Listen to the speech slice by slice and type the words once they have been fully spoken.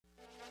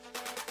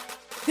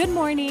Good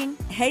morning.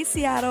 Hey,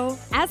 Seattle.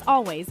 As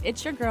always,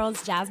 it's your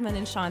girls, Jasmine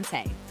and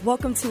Shantae.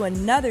 Welcome to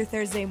another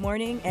Thursday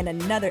morning and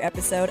another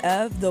episode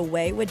of The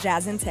Way with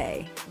Jazz and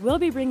Tay. We'll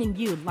be bringing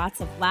you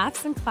lots of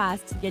laughs and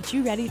class to get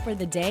you ready for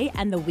the day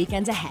and the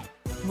weekend ahead.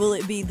 Will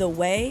it be the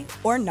way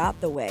or not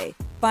the way?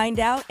 Find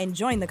out and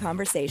join the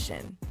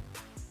conversation.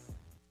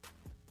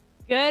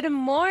 Good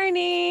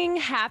morning.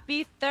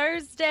 Happy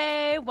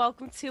Thursday.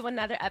 Welcome to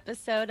another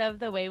episode of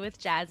The Way with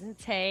Jazz and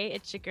Tay.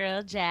 It's your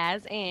girl,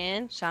 Jazz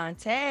and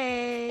Shantae.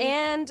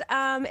 And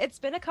it's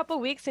been a couple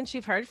weeks since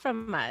you've heard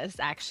from us,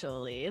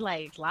 actually,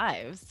 like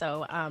live.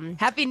 So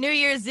Happy New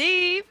Year's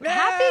Eve.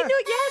 Happy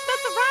New Yes,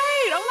 that's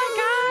right. Oh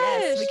my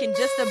gosh. Yes, we can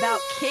just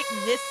about kick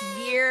this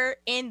year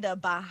in the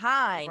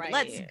behind. Right.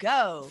 Let's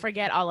go.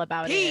 Forget all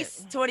about Peace,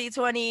 it.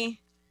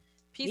 2020.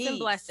 Peace and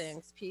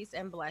blessings. Peace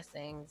and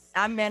blessings.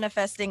 I'm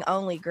manifesting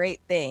only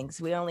great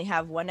things. We only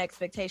have one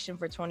expectation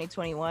for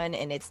 2021,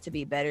 and it's to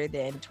be better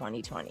than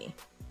 2020.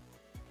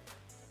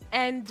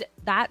 And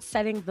that's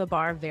setting the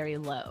bar very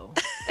low.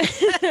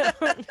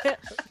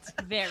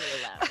 Very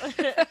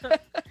low.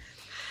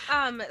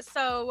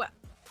 So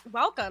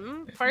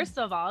welcome, first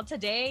of all.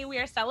 Today we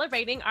are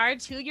celebrating our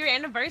 2-year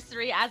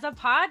anniversary as a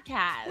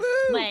podcast.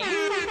 Woo! Like,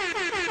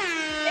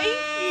 thank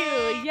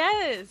you.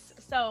 Yes.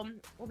 So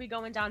we'll be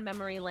going down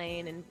memory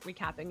lane and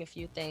recapping a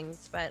few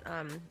things. But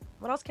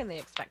what else can they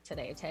expect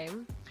today, Tay?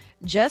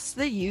 Just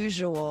the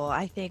usual.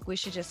 I think we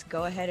should just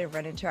go ahead and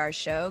run into our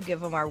show, give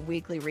them our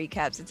weekly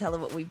recaps and tell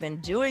them what we've been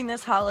doing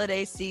this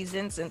holiday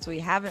season since we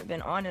haven't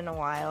been on in a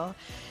while.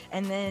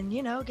 And then,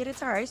 get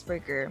into our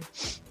icebreaker.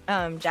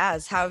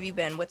 Jazz, how have you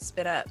been? What's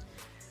been up?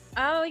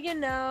 Oh,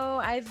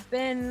 I've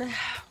been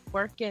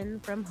working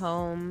from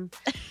home.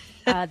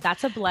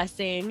 That's a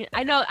blessing.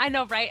 I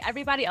know, right?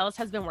 Everybody else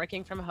has been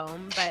working from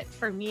home, but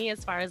for me,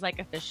 as far as like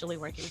officially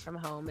working from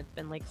home, it's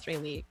been like 3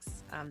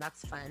 weeks.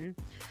 That's fun.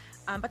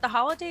 But the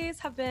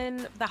holidays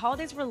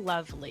were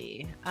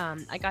lovely.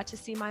 I got to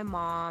see my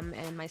mom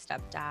and my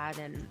stepdad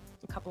and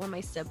a couple of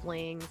my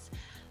siblings.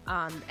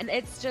 And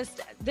it's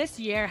just, this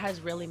year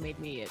has really made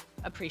me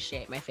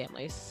appreciate my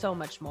family so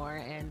much more.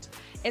 And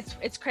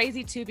it's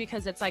crazy too,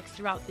 because it's like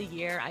throughout the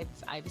year,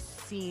 I've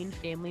seen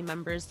family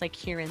members like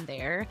here and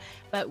there,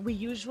 but we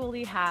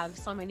usually have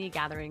so many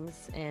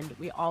gatherings and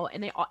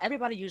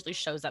everybody usually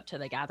shows up to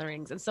the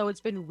gatherings. And so it's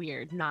been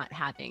weird not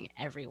having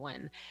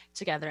everyone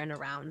together and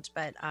around,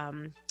 but,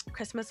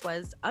 Christmas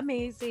was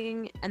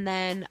amazing. And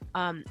then,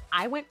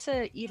 I went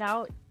to eat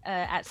out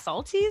at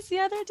Salty's the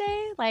other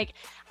day. Like,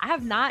 I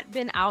have not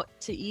been out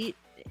to eat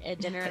at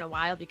dinner in a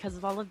while because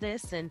of all of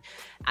this and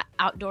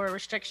outdoor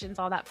restrictions,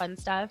 all that fun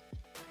stuff.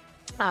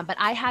 But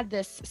I had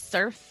this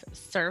surf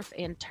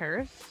and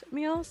turf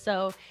meal.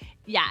 So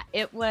yeah,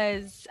 it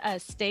was a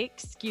steak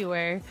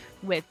skewer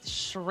with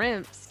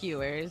shrimp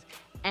skewers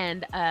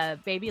and a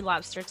baby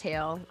lobster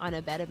tail on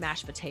a bed of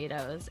mashed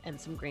potatoes and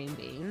some green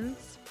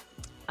beans.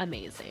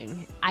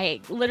 Amazing.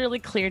 I literally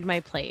cleared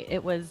my plate.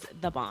 It was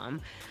the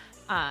bomb.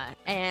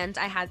 And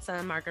I had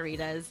some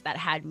margaritas that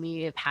had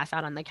me pass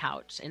out on the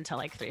couch until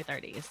like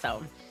 3:30.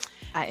 So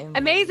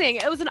amazing.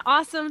 It was an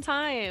awesome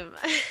time.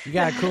 You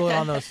gotta cool it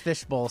on those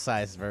fishbowl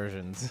sized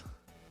versions.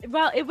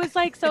 Well, it was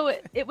like, so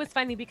it was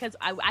funny because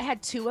I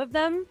had 2 of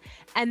them,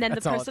 and then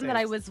the person that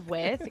I was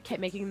with kept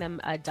making them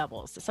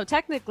doubles. So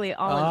technically,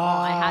 all in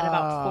all, I had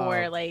about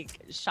 4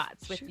 like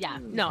shots with,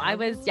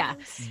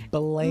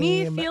 Blame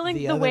me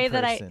feeling the way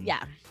person.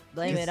 that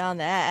Blame it on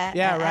that.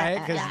 Yeah, right?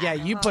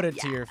 Because, you put it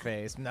to your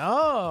face.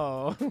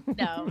 No.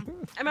 No.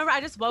 I remember I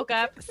just woke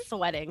up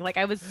sweating. Like,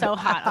 I was so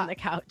hot on the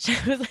couch.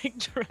 I was like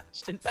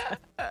drenched in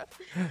sweat.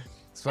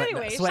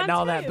 Sweating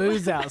all that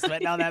booze out.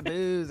 Sweating all that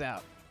booze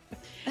out.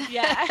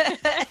 Yeah.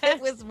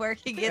 It was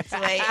working its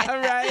way.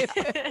 Right.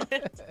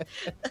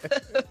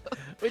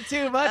 With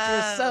too much,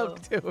 we're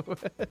soaked too.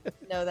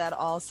 Know that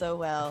all so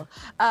well.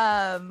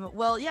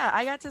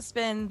 I got to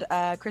spend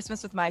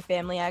Christmas with my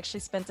family. I actually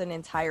spent an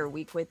entire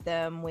week with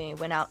them. We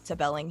went out to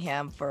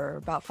Bellingham for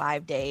about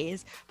 5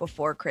 days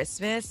before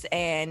Christmas,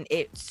 and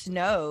it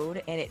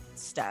snowed and it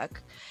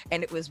stuck,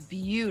 and it was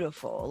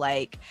beautiful.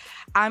 Like,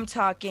 I'm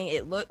talking,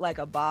 it looked like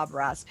a Bob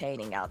Ross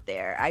painting out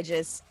there. I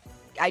just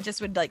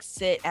would like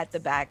sit at the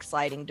back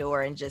sliding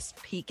door and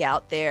just peek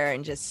out there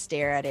and just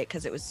stare at it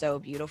because it was so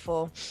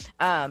beautiful.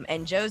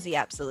 And Josie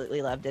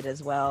absolutely loved it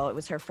as well. It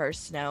was her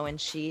first snow and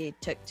she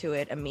took to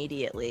it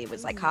immediately. It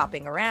was like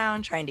hopping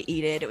around, trying to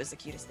eat it. It was the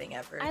cutest thing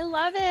ever. I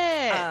love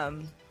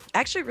it.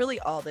 Actually, really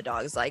all the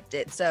dogs liked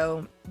it.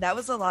 So that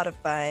was a lot of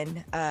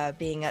fun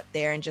being up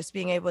there and just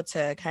being able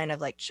to kind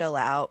of like chill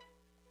out,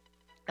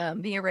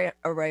 be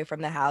away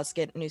from the house,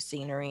 get new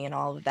scenery and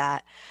all of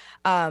that.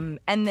 And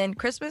then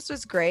Christmas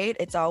was great.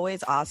 It's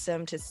always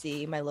awesome to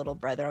see my little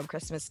brother on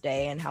Christmas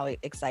Day and how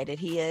excited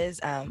he is.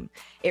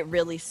 It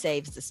really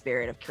saves the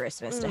spirit of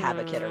Christmas to have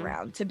a kid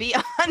around, to be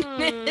honest.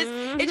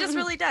 It just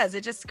really does.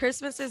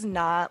 Christmas is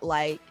not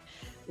like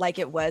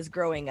it was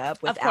growing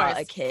up without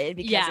a kid,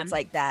 because it's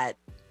like that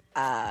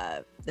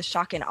the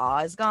shock and awe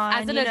is gone.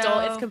 As an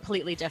adult, it's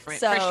completely different.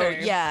 So for sure.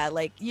 yeah,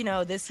 like, you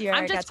know, this year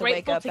I'm I got just to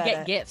wake grateful up to at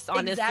get gifts,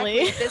 honestly.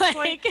 Exactly, at this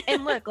point.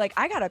 And look, like,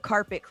 I got a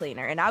carpet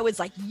cleaner, and I was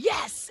like,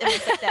 yes. And my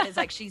stepdad is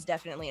like, she's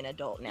definitely an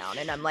adult now,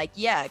 and I'm like,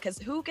 yeah, because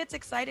who gets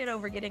excited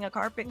over getting a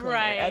carpet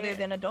cleaner other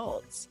than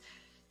adults?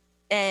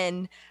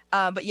 And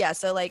but yeah,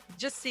 so like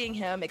just seeing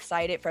him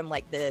excited from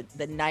like the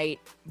night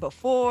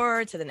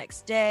before to the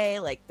next day,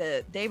 like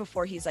the day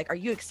before, he's like, are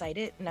you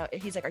excited? No,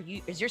 he's like,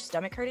 is your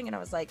stomach hurting? And I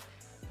was like,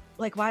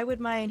 why would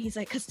my, and he's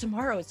like, because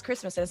tomorrow is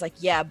Christmas. And I was like,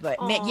 yeah, but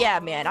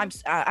man,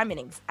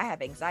 I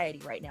have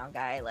anxiety right now,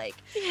 guy. Like,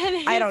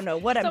 I don't know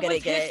what I'm gonna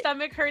was get. His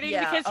stomach hurting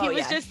because he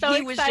was just so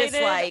he excited. Was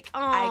just like,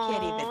 I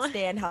can't even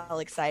stand how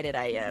excited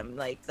I am.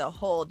 Like the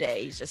whole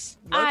day, he's just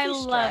I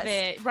love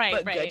it.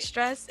 Right, but good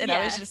stress. And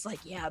I was just like,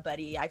 yeah,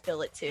 buddy, I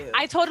feel it too.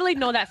 I totally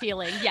know that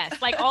feeling. Yes,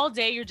 like all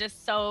day you're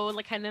just so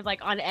like kind of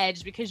like on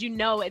edge because you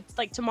know it's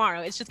like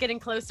tomorrow. It's just getting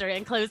closer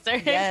and closer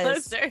and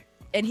closer.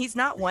 And he's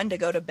not one to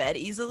go to bed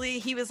easily.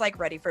 He was like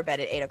ready for bed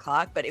at 8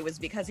 o'clock, but it was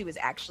because he was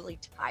actually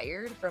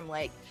tired from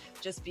like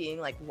just being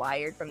like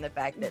wired from the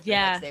fact that the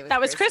next day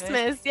was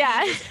Christmas.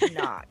 Yeah. He was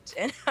not.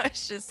 And I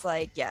was just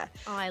like, yeah.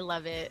 Oh, I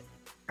love it.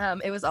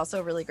 It was also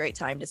a really great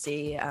time to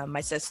see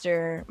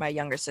my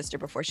younger sister,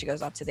 before she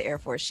goes off to the Air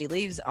Force. She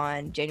leaves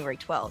on January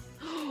 12th,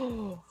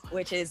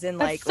 which is in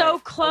like so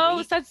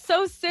close. That's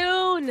so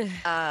soon.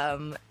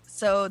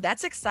 So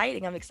that's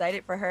exciting. I'm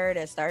excited for her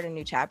to start a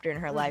new chapter in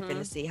her life and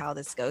to see how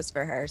this goes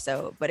for her.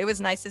 So, but it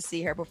was nice to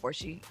see her before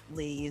she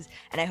leaves.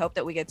 And I hope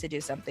that we get to do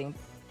something,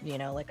 you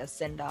know, like a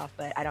send off,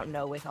 but I don't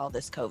know with all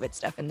this COVID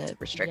stuff and the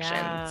restrictions.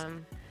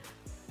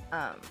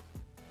 Yeah.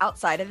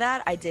 Outside of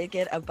that, I did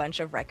get a bunch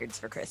of records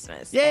for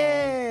Christmas.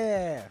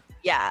 Yeah.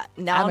 Yeah.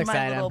 Now in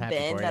my little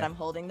bin that I'm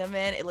holding them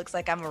in, it looks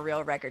like I'm a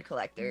real record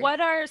collector.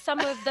 What are some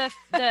of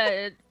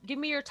the give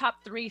me your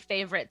top 3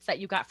 favorites that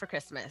you got for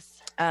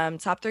Christmas?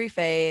 Top 3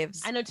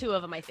 faves. I know 2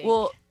 of them, I think.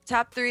 Well,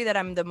 top 3 that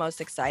I'm the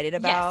most excited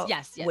about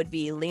yes. would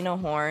be Lena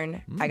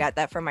Horne. I got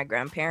that from my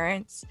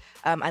grandparents.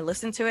 I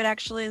listened to it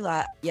actually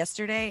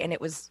yesterday, and it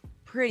was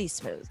pretty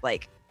smooth.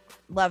 Like,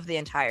 love the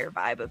entire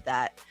vibe of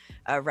that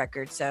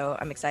record. So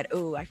I'm excited.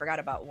 Oh, I forgot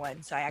about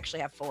one. So I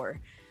actually have 4.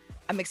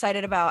 I'm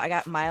excited about, I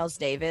got Miles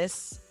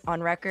Davis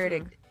on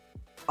record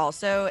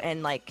also.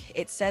 And like,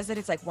 it says that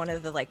it's like one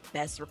of the like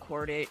best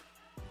recorded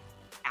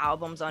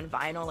albums on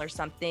vinyl or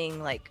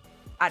something. Like,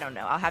 I don't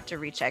know. I'll have to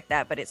recheck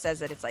that, but it says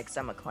that it's like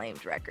some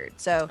acclaimed record.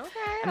 So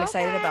I'm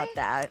excited about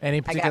that.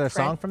 Any particular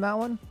song from that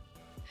one?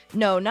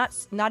 No, not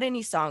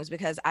any songs,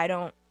 because I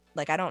don't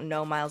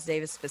know Miles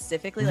Davis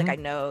specifically. Like, I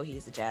know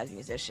he's a jazz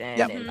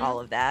musician and all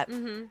of that.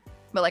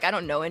 But like, I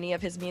don't know any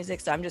of his music,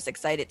 so I'm just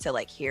excited to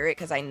like hear it,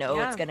 because I know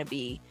it's gonna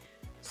be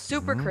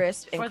super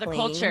crisp and for the clean.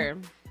 culture.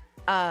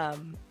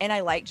 And I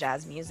like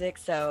jazz music,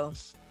 so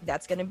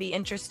that's gonna be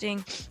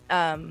interesting.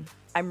 I'm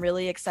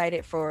really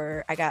excited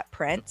for, I got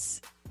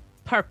Prince.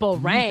 Purple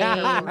Rain.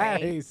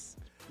 Nice.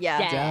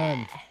 Yeah.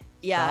 Done.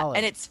 Yeah. Solid.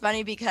 And it's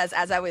funny because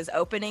as I was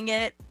opening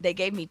it, they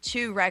gave me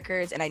 2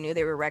 records, and I knew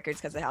they were records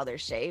because of how they're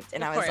shaped.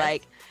 And I was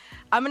like,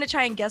 I'm going to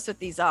try and guess what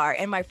these are.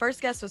 And my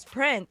first guess was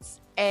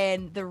Prince.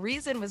 And the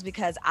reason was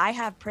because I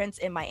have Prince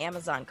in my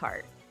Amazon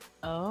cart.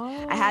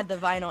 Oh. I had the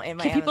vinyl in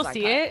my Can Amazon people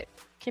see cart. it?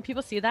 Can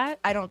people see that?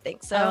 I don't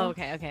think so. Oh,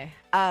 okay.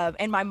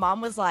 And my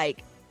mom was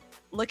like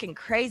looking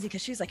crazy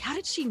because she was like, how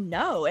did she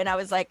know? And I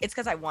was like, it's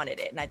because I wanted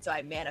it. And so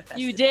I manifested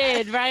You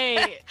did, that.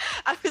 right.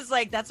 I was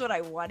like, that's what I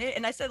wanted.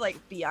 And I said like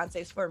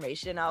Beyonce's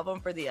Formation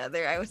album for the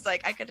other. I was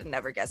like, I could have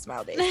never guessed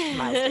Miles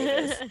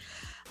Davis.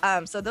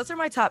 So those are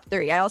my top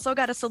 3. I also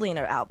got a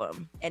Selena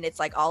album, and it's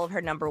like all of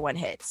her #1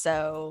 hits.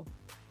 So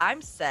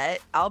I'm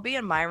set. I'll be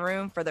in my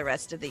room for the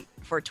rest of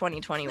for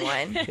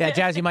 2021. Yeah,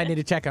 Jazz, you might need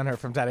to check on her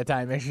from time to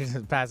time. Make sure she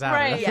doesn't pass out.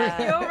 Right.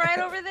 Yeah. You all right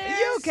over there?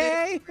 You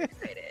okay? Super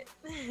excited.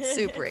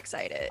 Super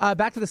excited.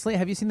 Back to the Selena.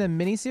 Have you seen the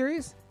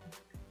miniseries?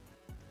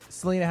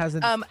 Selena has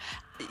a.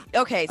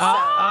 Okay. So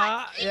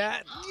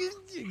yeah.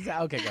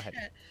 Okay, go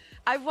ahead.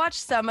 I've watched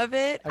some of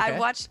it. Okay.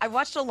 I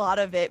watched a lot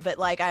of it, but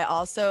like I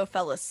also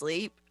fell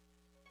asleep.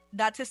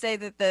 Not to say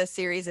that the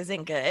series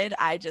isn't good.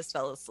 I just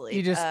fell asleep.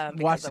 You just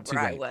watched it too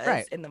where I late.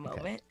 was in the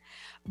moment.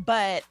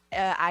 But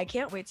I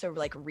can't wait to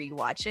like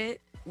rewatch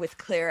it with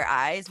clear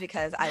eyes,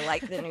 because I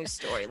like the new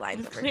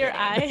storylines. Clear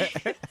eye.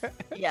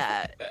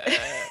 Yeah.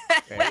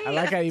 I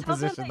like how you Tell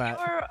them position that.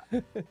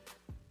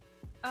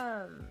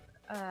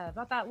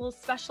 About that little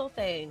special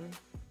thing,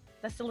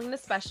 the Selena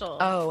special.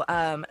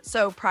 Oh,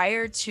 so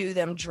prior to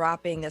them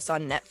dropping this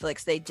on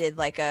Netflix, they did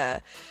like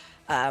it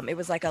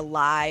was like a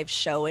live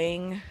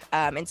showing.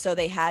 And so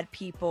they had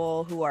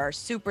people who are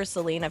super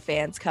Selena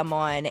fans come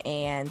on,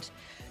 and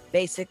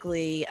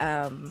basically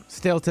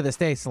Still to this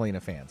day,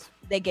 Selena fans.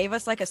 they gave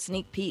us like a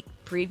sneak peek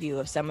preview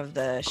of some of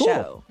the Cool.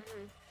 show.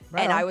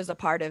 Right And on. I was a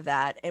part of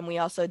that. And we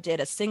also did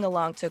a sing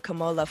along to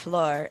Como La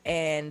Flor.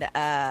 And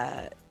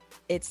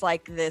it's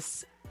like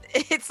this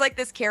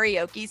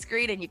karaoke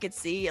screen, and you could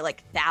see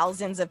like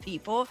thousands of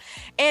people.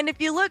 And if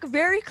you look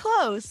very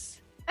close,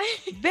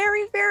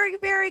 very, very,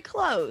 very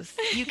close.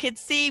 You could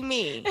see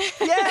me.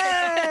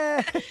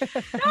 Yeah.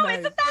 No, Nice.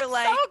 isn't that For,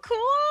 like, so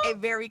cool? A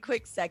very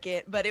quick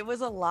second, but it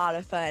was a lot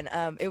of fun.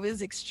 It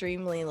was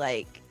extremely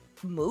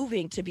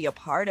moving to be a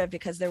part of,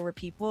 because there were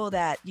people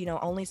that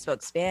only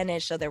spoke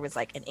Spanish, so there was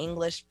like an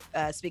English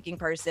speaking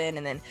person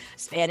and then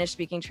Spanish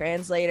speaking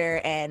translator,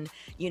 and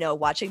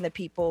watching the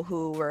people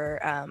who were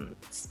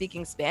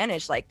speaking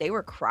Spanish, like they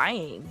were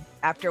crying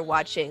after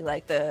watching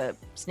like the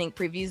sneak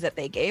previews that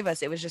they gave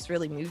us. It was just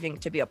really moving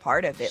to be a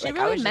part of it. She Like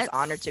really I was meant just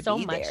honored to so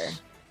be much there.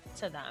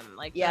 to them,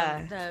 like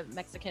Yeah. the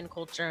Mexican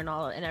culture and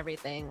all and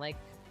everything, like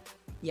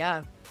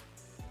Yeah,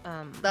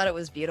 thought it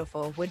was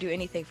beautiful. Would do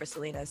anything for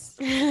Salinas.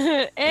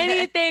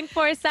 anything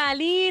for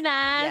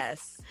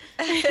Salinas.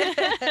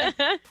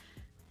 Yes.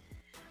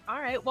 All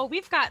right, well,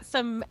 we've got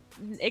some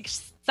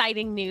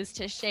exciting news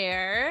to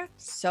share.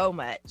 So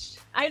much.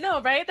 I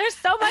know, right? There's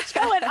so much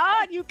going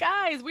on, you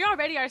guys. We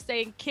already are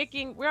saying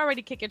we're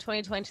already kicking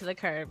 2020 to the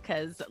curb,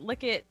 because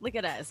look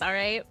at us, all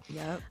right?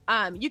 Yep.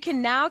 You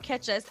can now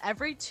catch us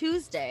every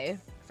Tuesday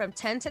from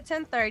 10 to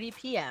 10:30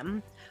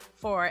 p.m.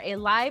 for a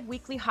live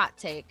weekly hot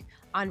take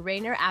on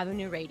Rainier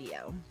Avenue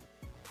Radio.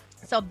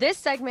 So this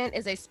segment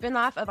is a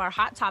spinoff of our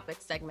Hot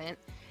Topics segment,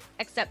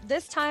 except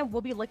this time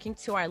we'll be looking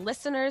to our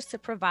listeners to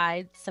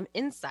provide some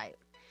insight.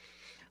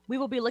 We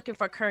will be looking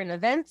for current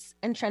events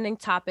and trending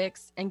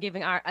topics and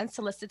giving our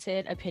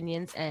unsolicited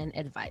opinions and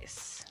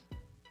advice.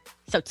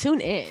 So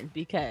tune in,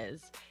 because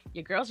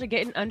your girls are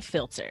getting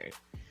unfiltered.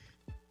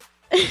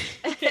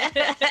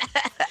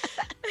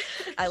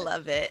 I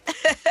love it.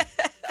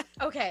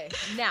 Okay,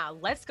 now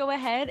let's go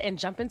ahead and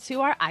jump into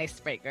our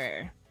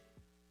icebreaker.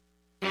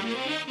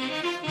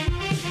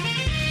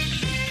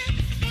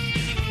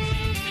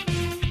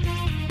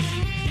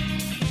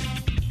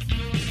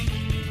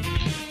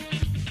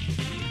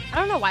 I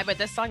don't know why, but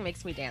this song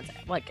makes me dance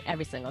like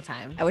every single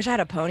time. I wish I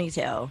had a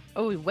ponytail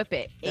Oh, whip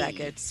it. that I Ayy.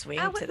 could swing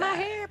I to whip my that.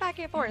 hair back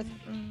and forth.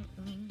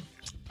 Mm-mm.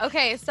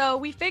 Okay, so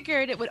we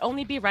figured it would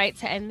only be right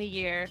to end the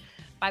year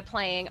by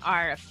playing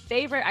our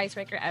favorite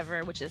icebreaker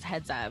ever, which is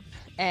Heads Up.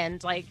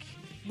 And like,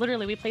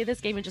 literally, we play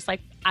this game and just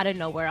like out of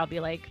nowhere, I'll be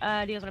like, do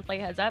you guys want to play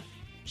Heads Up?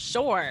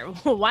 Sure,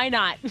 why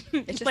not?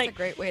 It's just like, a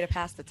great way to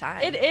pass the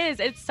time. it is.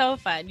 It's so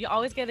fun. You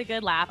always get a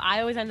good laugh. I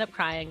always end up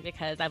crying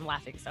because I'm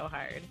laughing so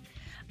hard.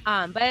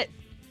 But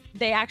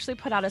they actually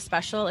put out a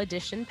special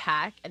edition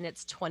pack, and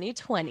it's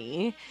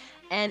 2020.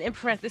 And in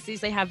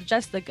parentheses, they have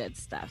just the good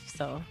stuff.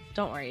 So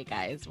don't worry,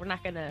 guys. We're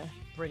not gonna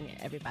bring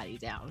everybody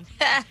down.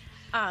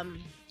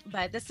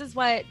 But this is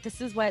what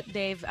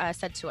they've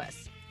said to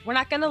us. We're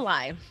not gonna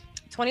lie.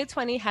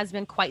 2020 has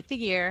been quite the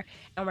year,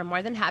 and we're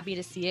more than happy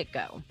to see it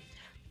go.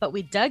 But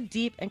we dug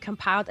deep and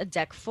compiled a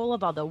deck full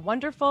of all the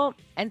wonderful,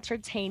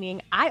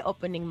 entertaining,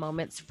 eye-opening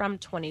moments from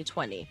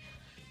 2020.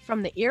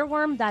 From the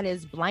earworm that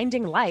is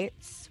Blinding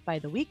Lights by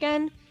The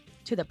Weeknd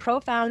to the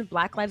profound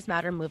Black Lives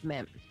Matter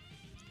movement.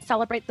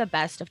 Celebrate the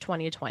best of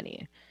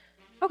 2020.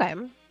 Okay,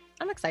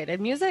 I'm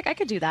excited. Music, I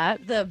could do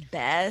that. The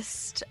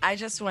best. I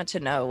just want to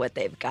know what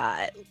they've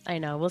got. I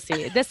know, we'll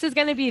see. This is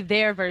going to be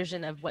their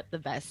version of what the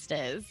best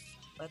is.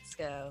 Let's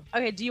go.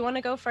 Okay, do you want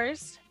to go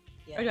first?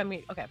 Yeah. Or do you want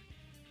me? Okay.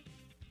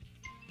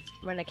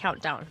 I'm going to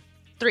count down.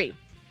 3,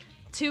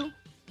 2,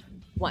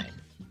 1.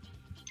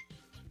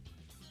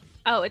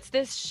 Oh, it's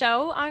this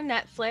show on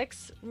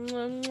Netflix.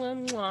 Mwah,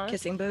 mwah, mwah.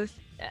 Kissing booth.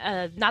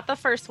 Not the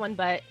first one,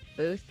 but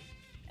Booth.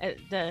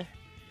 the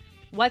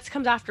what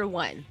comes after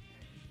 1.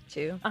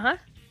 2. Uh-huh.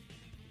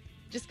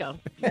 Just go.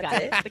 You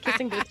got it. The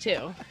Kissing Booth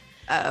 2.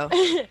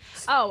 Oh.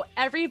 Oh,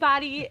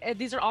 everybody,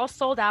 these are all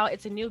sold out.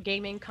 It's a new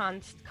gaming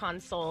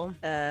console.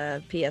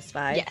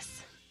 PS5.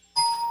 Yes.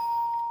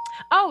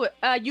 Oh,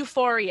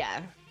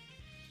 Euphoria.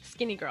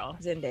 Skinny Girl.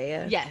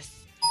 Zendaya. Yes.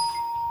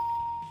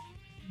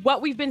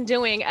 What we've been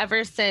doing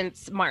ever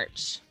since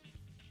March.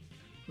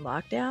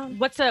 Lockdown.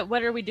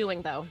 What are we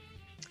doing though?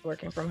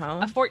 Working from A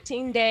home.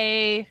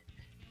 14-day.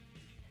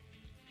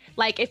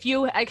 Like if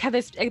you have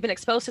been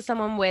exposed to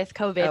someone with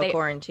COVID.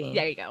 Quarantine.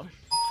 There you go.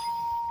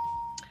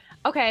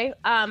 Okay.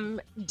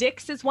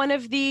 Dick's is one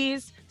of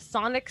these.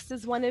 Sonic's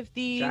is one of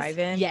these.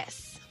 Drive-in?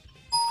 Yes.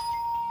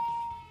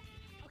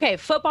 Okay.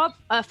 Football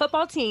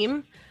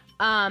team.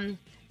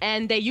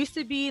 And they used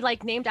to be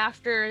like named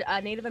after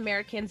Native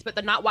Americans, but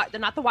they're not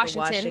the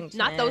Washington.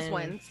 Not those Washington.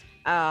 ones.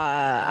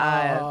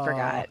 I Oh.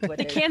 forgot. What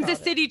The they're Kansas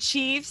called. City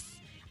Chiefs.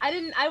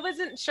 I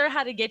wasn't sure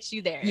how to get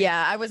you there.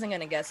 Yeah, I wasn't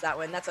gonna guess that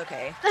one. That's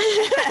okay.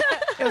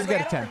 It was a I good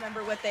don't attempt.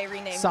 remember what they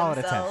renamed Solid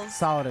themselves. attempt.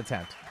 Solid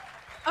attempt.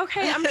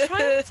 Okay, I'm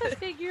trying to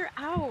figure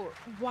out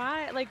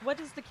why. Like, what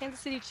does the Kansas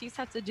City Chiefs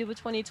have to do with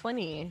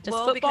 2020? Just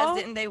Well, football? because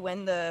didn't they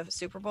win the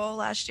Super Bowl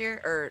last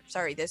year? Or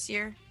sorry, this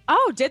year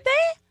Oh, did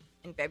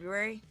they? in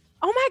February?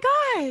 Oh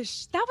my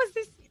gosh, that was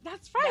this.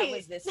 That's right. That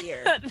was this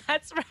year.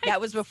 That's right. That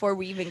was before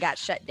we even got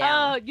shut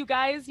down. Oh, you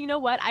guys, you know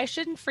what? I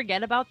shouldn't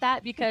forget about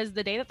that because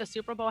the day that the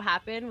Super Bowl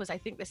happened was, I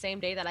think, the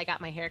same day that I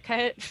got my hair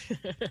cut.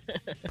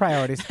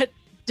 Priorities.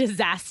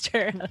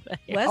 Disaster.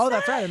 Was Oh,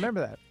 that's right. I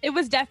remember that. It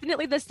was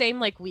definitely the same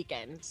like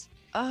weekend.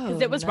 Oh,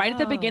 because it was right at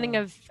the beginning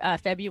no.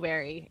 of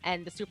February,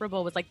 and the Super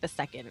Bowl was like the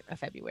 2nd of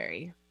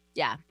February.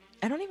 Yeah,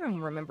 I don't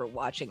even remember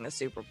watching the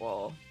Super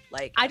Bowl.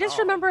 Like, I at just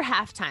all. remember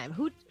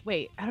halftime.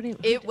 Wait, I don't even.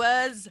 It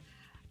was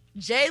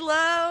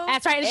J-Lo.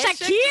 That's right, and and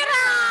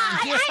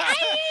Shakira.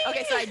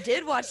 Okay, so I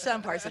did watch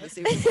some parts of the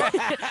Super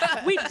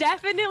Bowl. We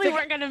definitely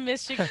weren't gonna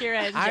miss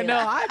Shakira. And I J-Lo. know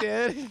I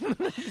did.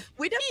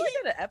 We definitely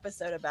did an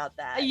episode about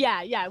that.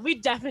 Yeah, we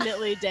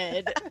definitely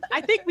did.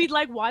 I think we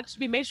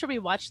made sure we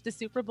watched the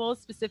Super Bowl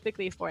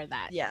specifically for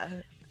that. Yeah.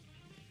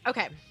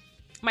 Okay,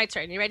 my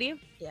turn. You ready?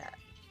 Yeah.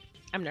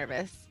 I'm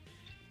nervous.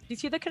 Do you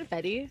see the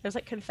confetti? There's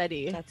like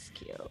confetti. That's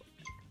cute.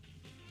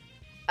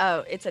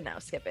 Oh, it's a no.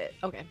 Skip it.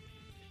 Okay.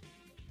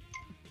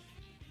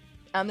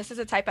 This is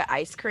a type of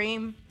ice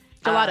cream.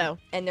 Gelato.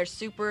 And they're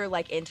super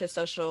like into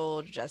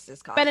social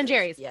justice causes. Ben and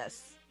Jerry's.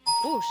 Yes.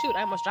 Oh shoot!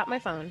 I almost dropped my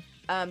phone.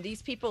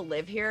 These people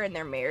live here and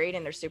they're married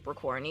and they're super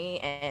corny.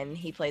 And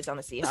he plays on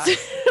the Seahawks.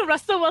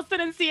 Russell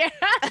Wilson and Sierra.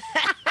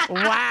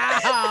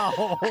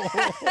 Wow.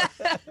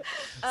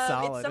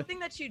 Solid. It's something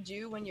that you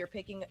do when you're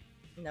picking.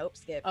 Nope.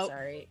 Skip. Oh.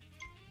 Sorry.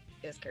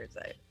 It was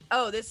curbside.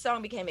 Oh, this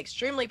song became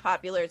extremely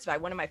popular. It's by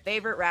one of my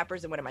favorite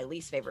rappers and one of my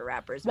least favorite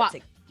rappers. WAP.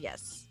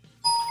 Yes.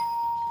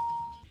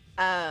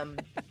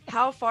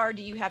 How far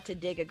do you have to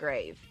dig a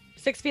grave?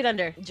 6 feet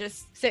under.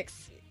 Just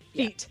 6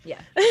 yeah, feet.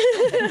 Yeah.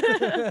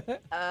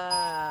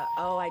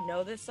 Oh, I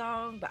know this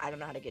song, but I don't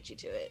know how to get you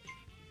to it.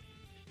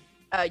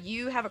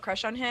 You have a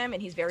crush on him,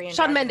 and he's very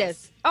Shawn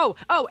androgynous. Mendes.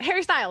 Oh,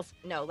 Harry Styles.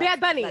 No, Bad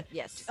Bunny.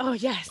 yes. Oh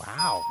yes.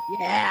 Wow.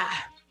 Yeah.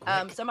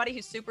 Somebody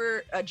who's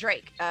super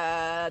Drake.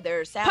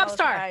 They're sad Pop all the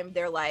star. time.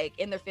 They're like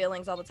in their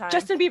feelings all the time.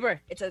 Justin Bieber.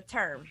 It's a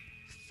term.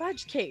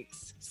 Fudge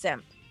cakes.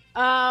 Simp.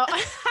 Oh.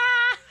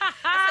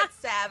 I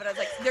said sad, but I was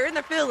like, they're in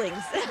their feelings.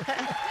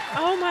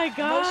 Oh my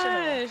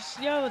Emotional. gosh.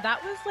 Yo,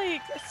 that was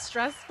like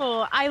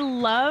stressful. I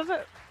love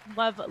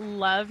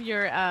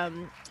your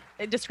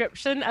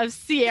description of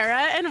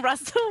Sierra and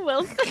Russell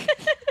Wilson.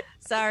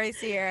 Sorry,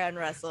 Sierra and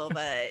Russell,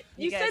 but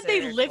You guys said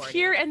they are live corny.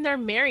 here and they're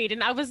married,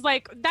 and I was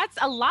like, that's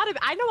a lot of.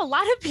 I know a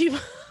lot of people.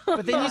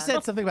 But then you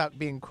said something about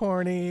being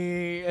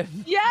corny.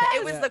 Yes.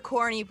 It was the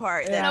corny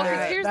part. Yeah. No, That because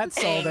I- here's that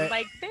the sold thing. it.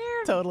 Like they're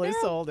Totally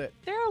they're, sold it.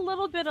 They're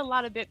a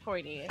lot of bit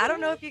corny. I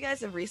don't know if you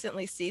guys have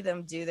recently seen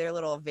them do their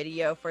little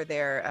video for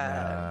their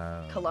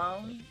No.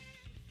 cologne.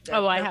 Their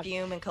Oh, I have.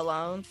 perfume and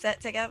cologne set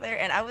together,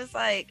 and I was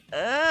like,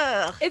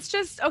 ugh. It's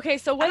just okay.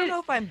 So I what? don't know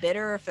if I'm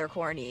bitter or if they're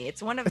corny.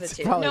 It's one of the It's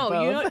two. probably- No,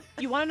 both.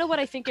 you want to know what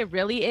I think it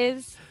really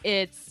is?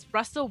 It's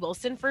Russell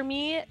Wilson for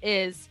me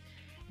is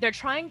they're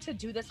trying to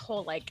do this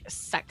whole like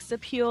sex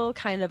appeal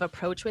kind of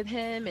approach with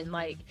him and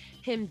like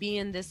him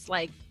being this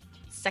like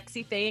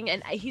sexy thing,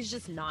 and he's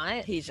just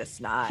not. He's just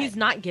not. He's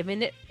not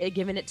giving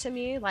it to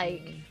me.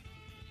 Like,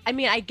 I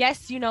mean, I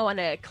guess, in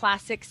a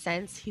classic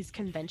sense, he's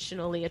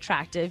conventionally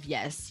attractive.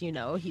 Yes,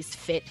 he's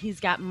fit, he's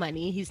got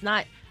money, he's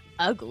not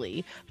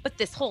ugly, but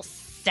this whole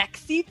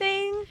sexy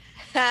thing,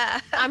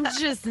 I'm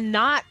just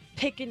not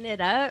picking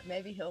it up.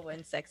 Maybe he'll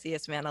win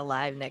Sexiest Man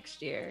Alive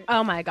next year.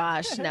 Oh my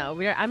gosh, no,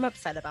 I'm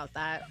upset about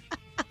that.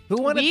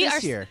 Who won it We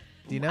this are- year?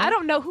 Do you know? I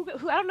don't know who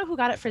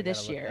got it for I gotta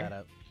this look year. that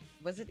up.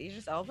 Was it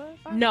Idris Elba?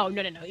 No.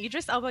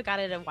 Idris Elba got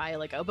it a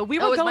while ago, but we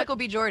were Oh, it was going. Michael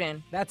B.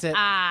 Jordan. That's it.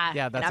 Ah,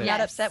 Yeah, And that's I'm it. not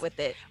Yes. upset with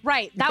it.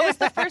 right. That was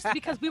the first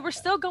because we were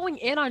still going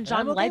in on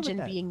John I'm okay with Legend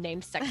that. being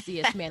named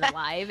sexiest man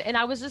alive, and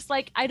I was just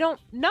like, I don't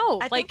know.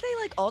 I Like think they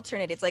like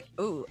alternate. It's like,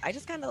 ooh, I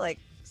just kind of like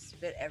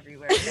spit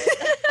everywhere. COVID.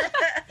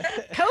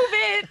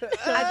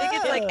 I think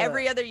it's like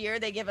every other year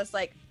they give us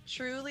like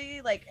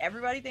truly like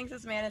everybody thinks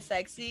this man is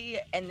sexy,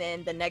 and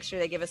then the next year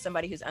they give us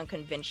somebody who's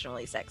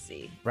unconventionally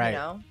sexy. Right. You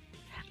know?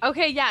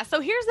 Okay, yeah.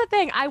 So here's the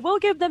thing. I will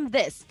give them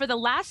this. For the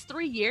last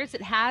 3 years,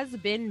 it has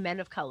been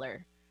men of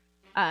color.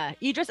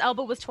 Idris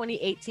Elba was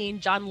 2018.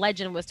 John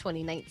Legend was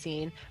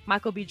 2019.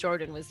 Michael B.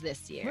 Jordan was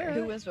this year.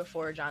 Who was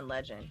before John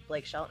Legend?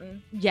 Blake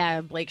Shelton. Yeah,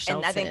 Blake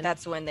Shelton. And I think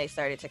that's when they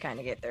started to kind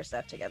of get their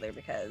stuff together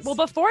because. well,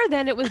 before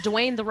then, it was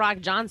Dwayne The Rock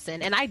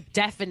Johnson, and I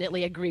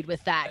definitely agreed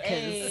with that because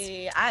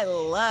Hey, I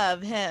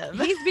love him.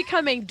 he's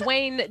becoming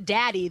Dwayne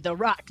Daddy The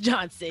Rock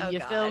Johnson. Oh, you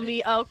feel God.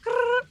 me? Oh,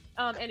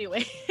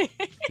 anyway.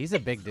 He's a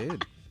big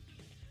dude.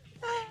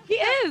 He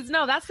is.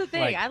 No, that's the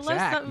thing. Like I love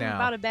Jack something now.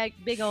 about a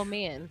big old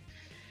man.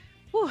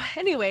 Whew,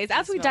 anyways,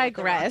 as we Smell what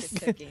The Rock is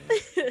digress, cooking.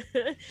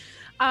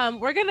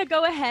 we're going to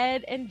go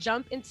ahead and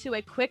jump into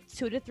a quick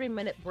 2 to 3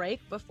 minute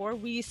break before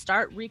we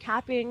start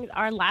recapping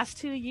our last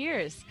 2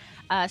 years.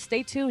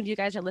 Stay tuned. You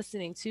guys are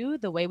listening to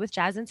The Way with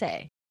Jazz and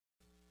Tay.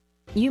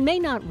 You may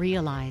not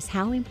realize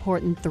how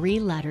important 3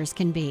 letters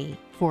can be.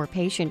 For a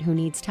patient who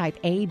needs type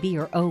A, B,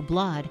 or O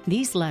blood,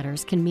 these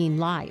letters can mean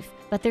life,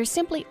 but there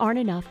simply aren't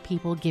enough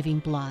people giving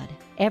blood.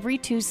 Every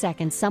 2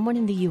 seconds, someone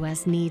in the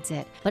U.S. needs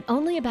it, but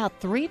only about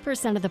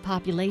 3% of the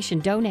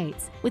population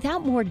donates.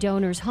 Without more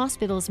donors,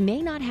 hospitals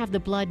may not have the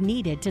blood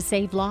needed to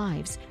save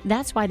lives.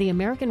 That's why the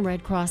American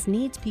Red Cross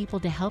needs people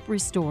to help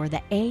restore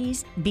the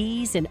A's,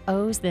 B's, and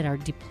O's that are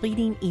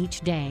depleting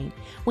each day.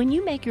 When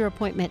you make your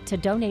appointment to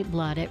donate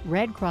blood at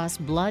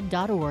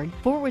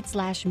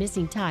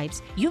redcrossblood.org/missing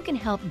types, you can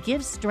help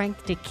give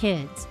strength to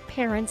kids,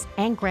 parents,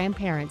 and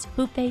grandparents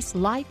who face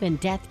life and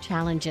death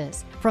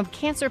challenges. From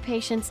cancer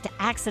patients to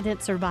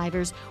accident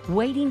survivors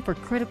waiting for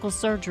critical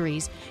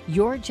surgeries,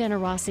 your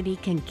generosity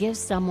can give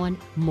someone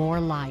more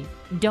life.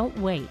 Don't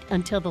wait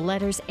until the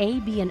letters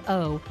A, B, and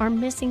O are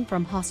missing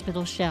from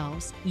hospital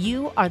shelves.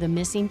 You are the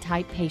missing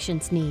type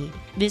patients need.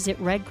 Visit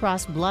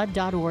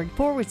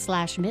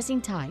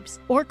redcrossblood.org/missing types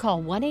or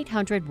call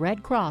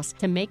 1-800-RED-CROSS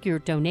to make your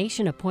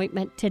donation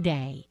appointment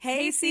today.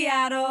 Hey,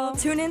 Seattle!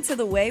 Tune in to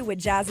The Way with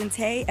Jazz and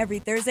Tay every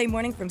Thursday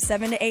morning from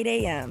 7 to 8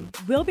 a.m.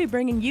 We'll be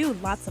bringing you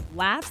lots of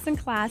laughs and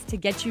class to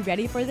get you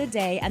ready for the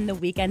day and the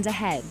weekend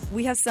ahead.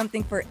 We have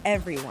something for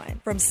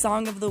everyone, from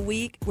Song of the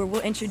Week, where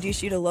we'll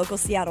introduce you to local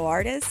Seattle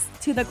artists,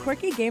 to the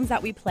quirky games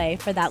that we play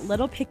for that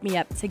little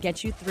pick-me-up to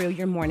get you through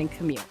your morning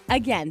commute.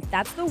 Again,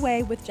 that's The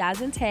Way with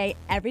Jazz and Tay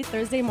every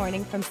Thursday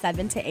morning from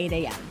 7 to 8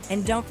 a.m.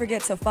 And don't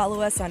forget to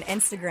follow us on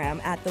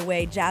Instagram at The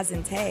Way Jazz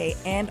and Tay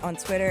and on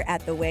Twitter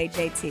at The Way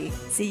JT.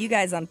 See you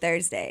guys on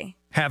Thursday.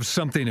 Have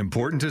something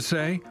important to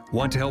say?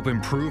 Want to help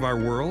improve our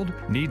world?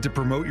 Need to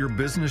promote your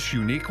business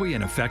uniquely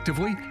and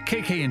effectively?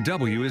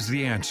 KKNW is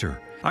the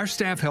answer. Our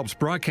staff helps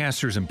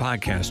broadcasters and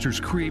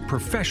podcasters create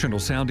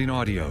professional-sounding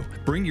audio.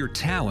 Bring your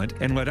talent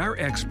and let our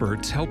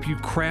experts help you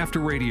craft a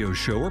radio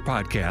show or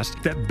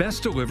podcast that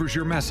best delivers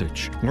your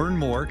message. Learn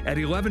more at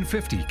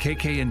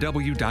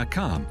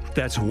 1150kknw.com.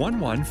 That's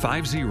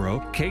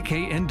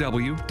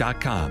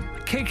 1150kknw.com.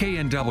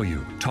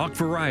 KKNW, talk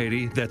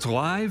variety that's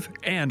live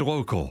and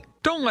local.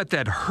 Don't let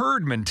that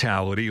herd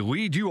mentality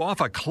lead you off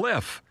a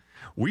cliff.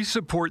 We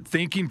support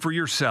thinking for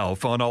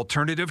yourself on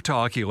Alternative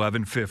Talk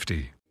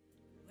 1150.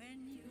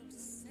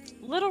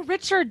 Little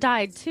Richard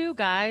died too,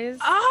 guys.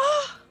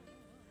 Oh,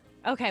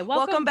 Okay,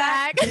 welcome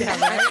back. Yeah,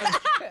 right?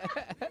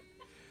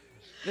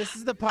 This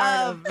is the part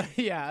of,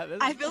 yeah.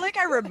 I feel like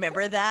I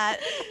remember that.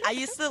 I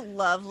used to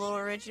love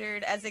Little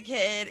Richard as a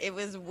kid. It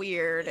was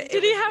weird.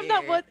 Did he have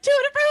that one? Tutti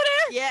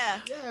Frutti? Yeah.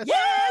 Yes.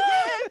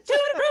 Yeah.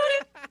 Tutti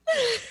Frutti.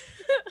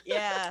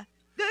 Yeah.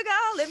 Good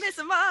golly, Miss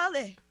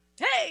Molly.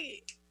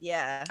 Hey.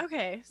 Yeah.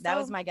 Okay. That so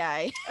was my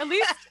guy. At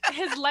least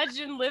his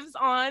legend lives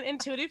on in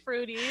Tutti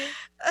Frutti.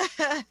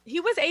 He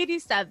was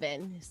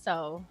 87,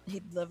 so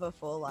He'd live a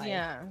full life.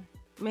 yeah.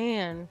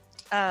 Man.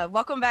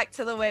 Welcome back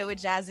to The Way with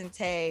Jazz and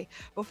Tay.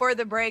 Before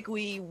the break,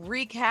 we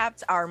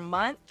recapped our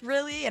month,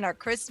 really, and our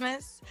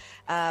Christmas.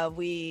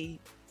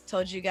 We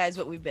told you guys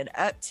what we've been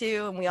up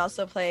to, and we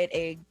also played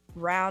a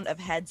round of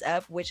Heads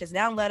Up, which has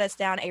now led us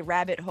down a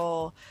rabbit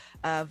hole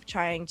of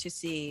trying to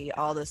see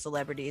all the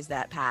celebrities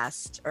that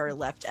passed or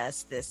left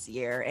us this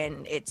year.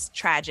 And it's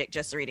tragic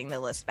just reading the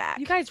list back.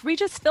 You guys,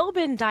 Regis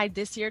Philbin died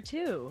this year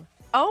too.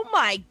 Oh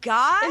my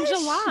gosh. In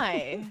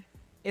July.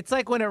 It's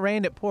like when it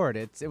rained, it poured.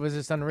 It was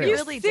just unreal. You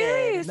really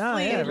did. No,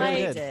 yeah, it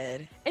really Really did.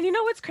 did. And you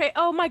know what's crazy?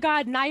 Oh my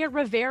God, Naya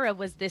Rivera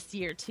was this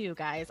year too,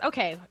 guys.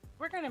 Okay,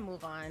 we're gonna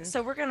move on.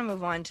 So we're going to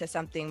move on to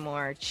something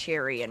more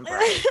cheery and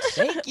bright.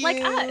 Thank you.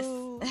 Like us.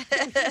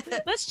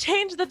 Let's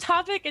change the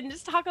topic and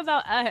just talk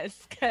about us,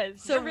 because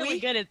So we're really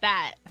we- good at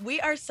that. We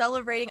are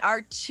celebrating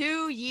our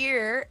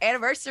 2-year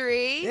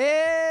anniversary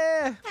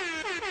Yeah.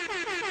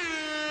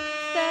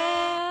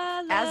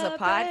 as a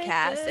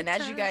podcast. Celebrate And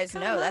as you the guys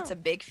time. know, that's Come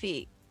a big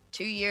feat.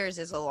 2 years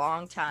is a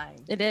long time.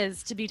 on. It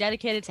is to be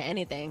dedicated to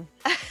anything.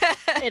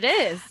 It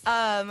is.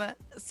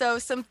 So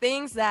some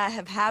things that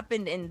have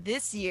happened in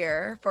this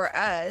year for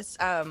us,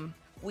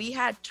 we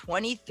had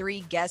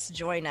 23 guests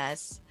join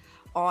us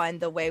on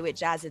The Way with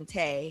Jazz and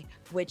Tay,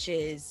 which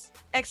is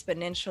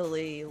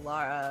exponentially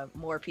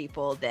more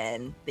people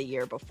than the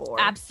year before.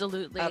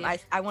 Absolutely.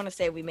 I want to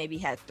say we maybe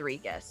had 3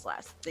 guests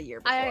the year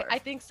before. I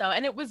think so.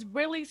 And it was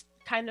really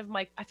kind of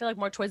like, I feel like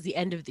more towards the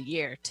end of the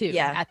year too.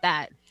 Yeah. At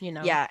that, you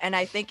know. Yeah, and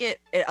I think it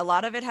a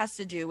lot of it has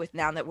to do with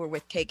now that we're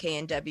with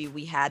KKNW,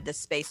 we had the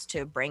space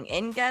to bring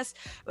in guests,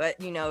 but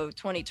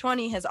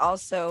 2020 has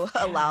also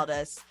allowed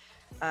us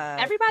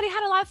Everybody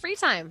had a lot of free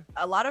time.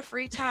 a lot of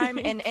free time,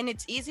 and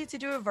it's easy to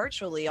do it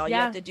virtually. All you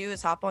Yeah. have to do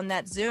is hop on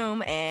that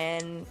Zoom,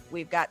 and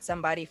we've got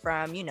somebody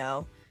from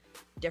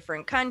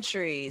different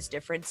countries,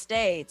 different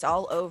states,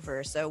 all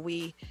over. So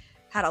we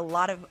had a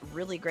lot of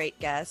really great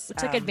guests. We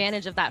took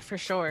advantage of that for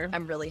sure.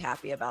 I'm really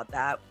happy about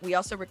that. We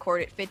also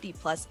recorded 50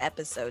 plus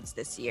episodes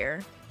this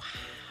year.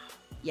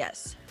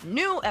 Yes,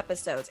 new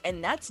episodes.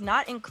 And that's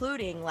not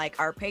including like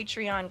our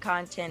Patreon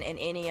content and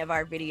any of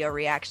our video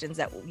reactions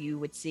that you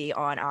would see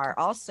on our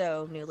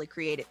also newly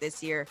created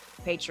this year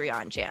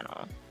Patreon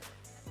channel.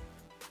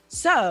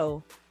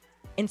 So,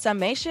 in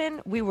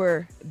summation, we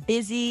were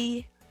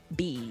busy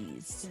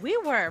bees. We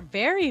were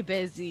very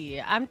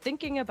busy. I'm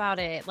thinking about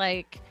it.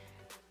 Like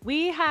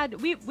we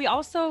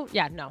also,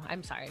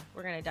 I'm sorry.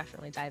 We're going to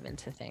definitely dive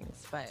into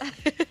things, but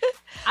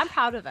I'm proud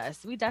proud of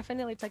us. We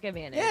definitely took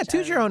advantage. Yeah,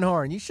 toot your own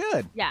horn. You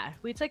should. Yeah,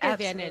 we took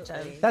advantage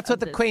Absolutely. of. That's what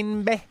the this.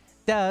 queen bee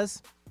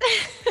does.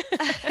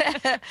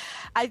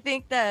 I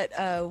think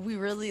that we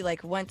really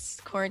like once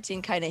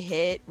quarantine kind of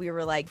hit, we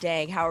were like,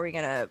 dang, how are we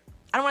gonna?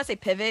 I don't want to say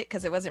pivot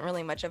because it wasn't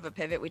really much of a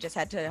pivot. We just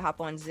had to hop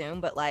on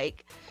Zoom, but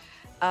like,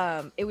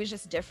 it was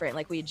just different.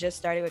 Like we just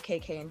started with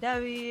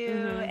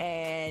KKNW,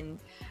 and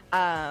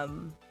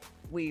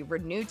we were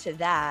new to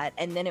that,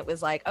 and then it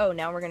was like, oh,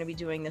 now we're gonna be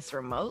doing this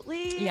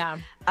remotely. Yeah.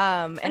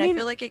 And I mean-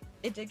 feel like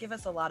it did give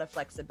us a lot of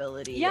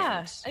flexibility. Yeah.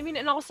 and- I mean,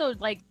 and also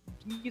like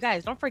you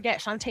guys don't forget,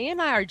 Shantae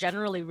and I are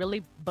generally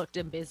really booked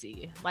and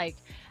busy. Like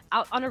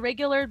out on a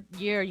regular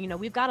year, you know,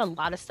 we've got a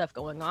lot of stuff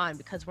going on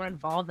because we're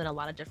involved in a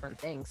lot of different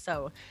things.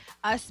 So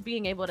us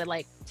being able to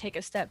like take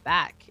a step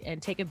back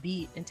and take a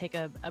beat and take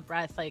a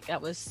breath, like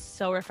that was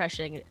so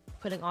refreshing,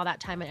 putting all that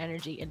time and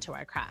energy into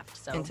our craft.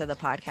 So into the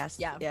podcast.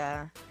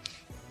 Yeah.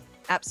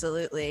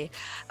 Absolutely.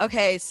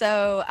 Okay,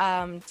 so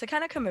to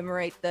kind of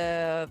commemorate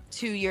the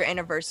 2-year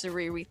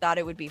anniversary, we thought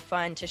it would be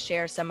fun to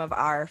share some of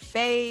our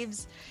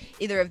faves,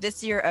 either of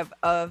this year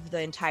of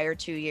the entire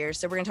 2 years.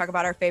 So we're going to talk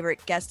about our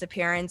favorite guest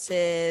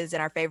appearances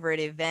and our favorite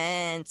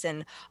events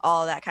and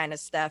all that kind of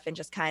stuff, and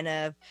just kind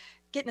of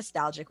get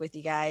nostalgic with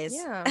you guys.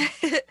 Yeah.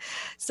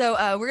 So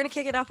we're going to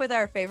kick it off with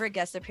our favorite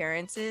guest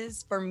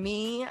appearances. For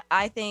me,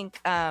 I think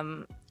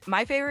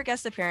my favorite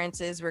guest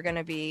appearances were going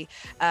to be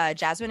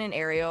Jasmine and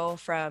Ariel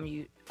from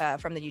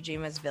the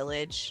Ujima's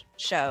Village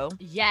show,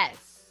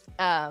 Yes.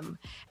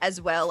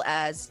 as well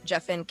as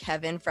Jeff and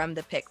Kevin from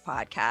the Pick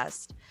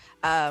podcast.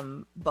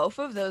 Both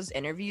of those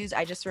interviews,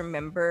 I just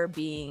remember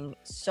being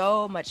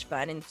so much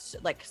fun and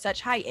like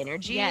such high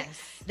energy Yes.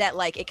 that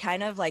like it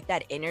kind of like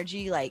that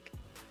energy like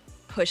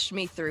pushed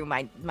me through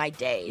my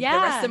day, the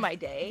Yeah. rest of my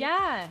day.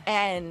 Yeah.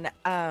 And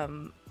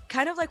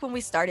kind of like when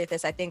we started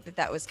this, I think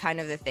that was kind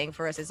of the thing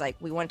for us, is like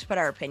we wanted to put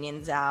our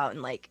opinions out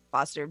and like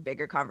foster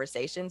bigger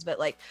conversations, but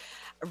like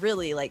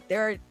really like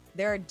there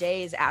are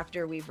days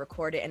after we've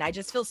recorded and I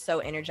just feel so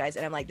energized,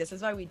 and I'm like, this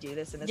is why we do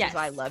this, and this is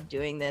why I Yes. love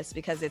doing this,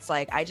 because it's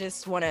like I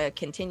just want to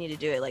continue to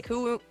do it. Like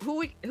who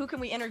can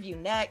we interview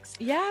next?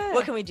 Yeah.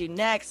 What can we do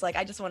next? Like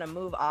I just want to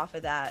move off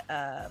of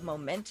that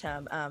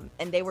momentum,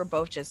 and they were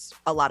both just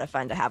a lot of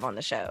fun to have on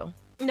the show.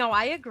 No,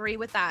 I agree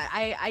with that.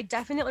 I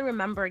definitely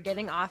remember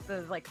getting off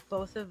of like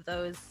both of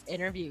those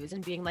interviews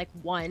and being like,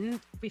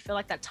 one, we feel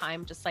like that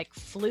time just like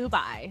flew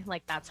by.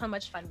 Like that's how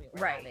much fun we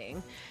were Right.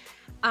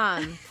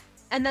 having.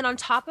 And then on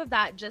top of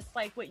that, just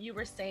like what you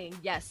were saying,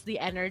 yes, the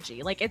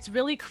energy. Like it's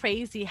really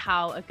crazy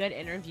how a good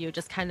interview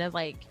just kind of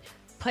like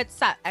puts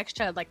that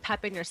extra like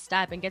pep in your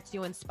step and gets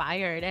you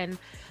inspired. And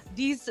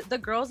the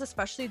girls,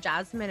 especially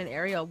Jasmine and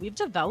Ariel, we've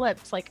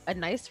developed like a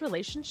nice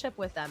relationship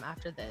with them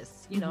after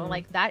this. You know,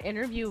 like that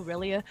interview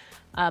really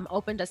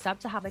opened us up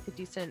to have like a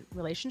decent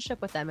relationship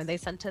with them, and they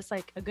sent us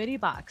like a goodie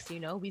box. You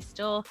know, we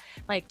still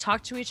like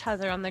talk to each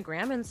other on the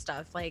gram and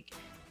stuff, like.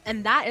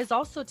 And that is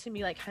also to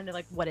me like kind of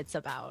like what it's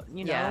about,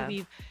 you know.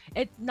 Yeah.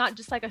 It's not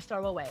just like a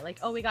throwaway, like,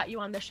 oh, we got you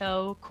on the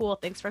show, cool,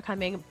 thanks for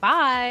coming,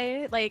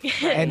 bye.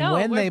 Like, And no,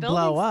 when we're they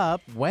blow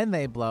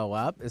building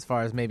up, as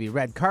far as maybe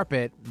red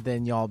carpet,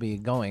 then y'all be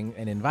going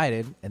and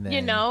invited, and then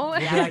You know? we'll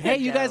be like, hey,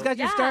 you guys got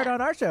your Yeah. start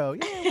on our show.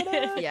 Yeah,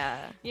 what up? Yeah.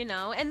 You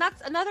know, and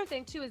that's another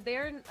thing too, is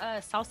they're in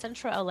South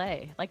Central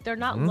LA. Like they're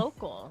not Mhm.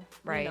 local,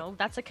 Right. You know,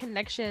 that's a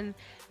connection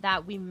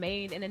that we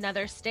made in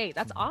another state.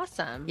 That's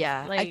awesome.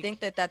 Yeah, like, I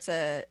think that's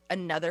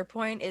another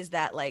point, is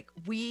that like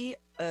we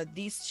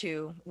these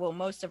two, well,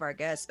 most of our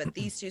guests, but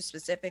these two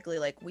specifically,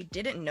 like we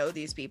didn't know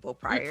these people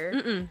prior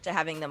mm-mm. to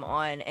having them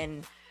on,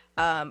 and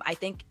I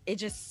think it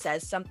just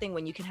says something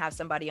when you can have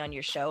somebody on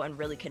your show and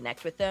really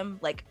connect with them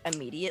like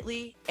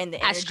immediately, and the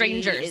As energy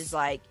strangers. is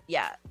like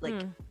like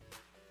Mm.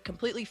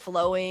 completely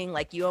flowing.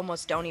 Like you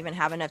almost don't even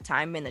have enough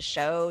time in the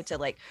show to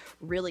like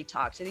really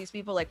talk to these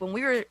people. Like when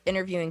we were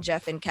interviewing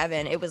Jeff and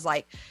Kevin, it was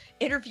like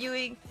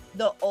interviewing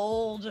the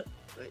older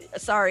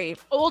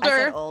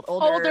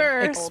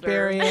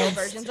Experienced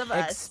versions of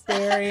us.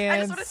 Experience. I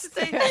just wanted to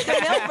say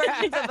male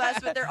versions of us,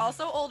 but they're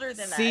also older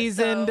than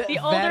Seasoned. us. The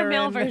older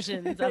male veteran.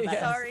 versions of Yes. us.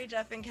 Sorry,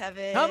 Jeff and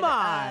Kevin. Come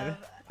on.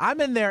 I'm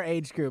in their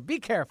age group. Be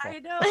careful. I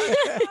know, I'm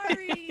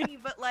sorry,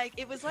 but like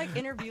it was like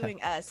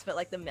interviewing us, but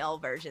like the male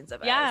versions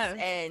of Yeah. us,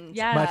 and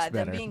Yeah. Much them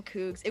better. being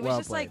cougs. It was Well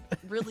just like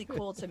really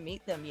cool to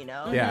meet them, you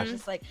know. Yeah. It was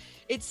just like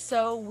it's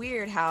so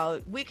weird how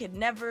we could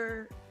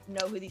never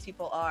know who these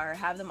people are,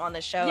 have them on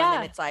the show, and Yeah.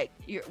 then it's like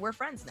we're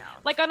friends now.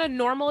 Like on a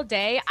normal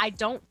day, I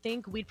don't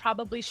think we'd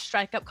probably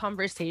strike up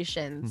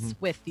conversations Mhm.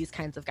 with these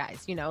kinds of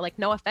guys, you know, like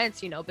no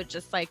offense, you know, but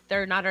just like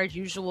they're not our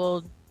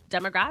usual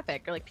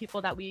demographic or like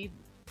people that we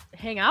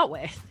hang out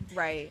with.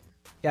 Right.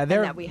 Yeah, And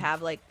they're that we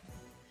have like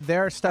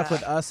their stuff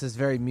with us is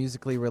very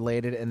musically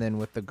related, and then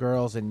with the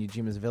girls in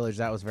Ujima's Village,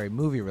 that was very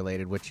movie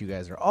related, which you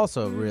guys are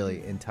also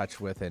really in touch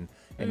with and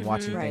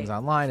watching things Right.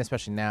 online,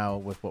 especially now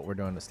with what we're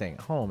doing with staying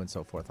at home and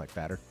so forth like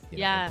that. Or, you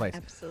know, Yeah, in place.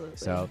 absolutely.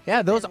 So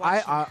yeah, those And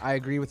I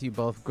agree with you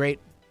both. Great,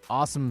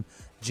 awesome,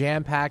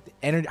 jam packed,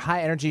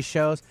 high energy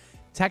shows.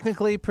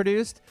 Technically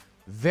produced,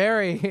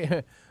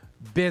 very,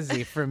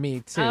 busy for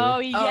me too. Oh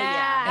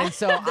yeah. And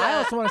so I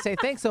also want to say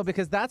thanks, though,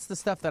 because that's the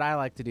stuff that I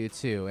like to do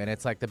too. And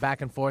it's like the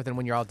back and forth, and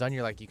when you're all done,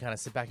 you're like, you kind of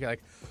sit back, you're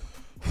like,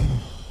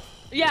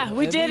 Yeah,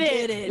 we did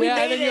it. We yeah,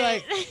 made and then you're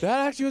it. like,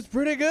 that actually was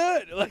pretty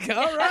good. Like,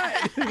 all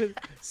right,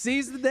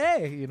 seize the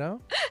day, you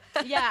know?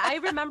 Yeah, I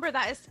remember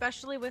that,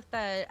 especially with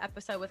the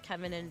episode with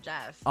Kevin and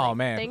Jeff. Oh,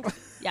 man.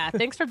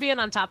 Thanks for being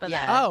on top of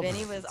that. Yeah, Oh,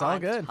 Vinny was it's all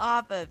on good.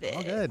 top of it.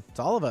 All good. It's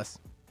all of us.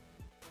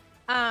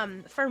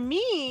 For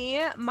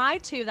me, my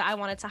two that I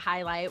wanted to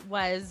highlight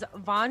was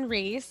Vaughn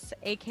Reese,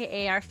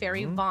 aka our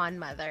fairy Vaughn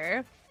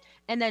mother,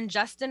 and then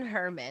Justin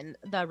Herman,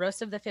 the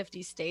Roast of the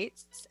 50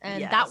 States.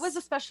 And that was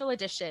a special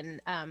edition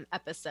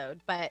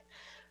episode, but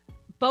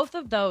both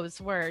of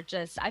those were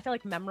just, I feel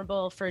like,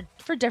 memorable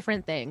for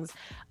different things.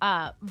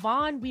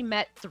 Vaughn, we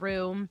met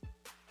through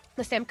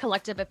the same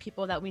collective of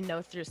people that we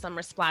know through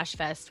Summer Splash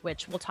Fest,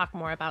 which we'll talk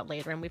more about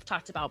later and we've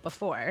talked about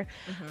before.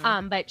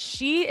 But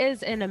she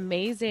is an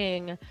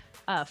amazing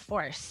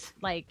force.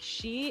 Like,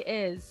 she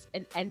is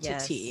an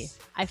entity.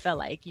 I feel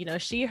like, you know,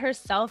 she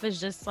herself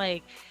is just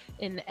like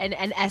an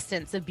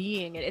essence of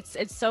being.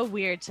 It's so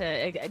weird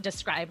to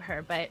describe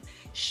her, but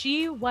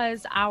she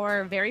was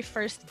our very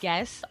first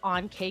guest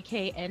on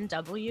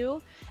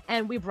KKNW,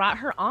 and we brought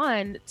her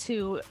on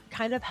to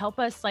kind of help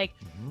us like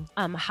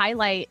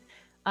highlight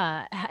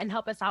and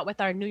help us out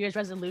with our New Year's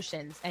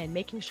resolutions and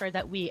making sure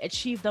that we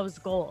achieve those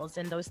goals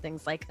and those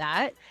things like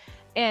that.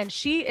 And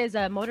she is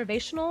a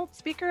motivational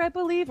speaker, I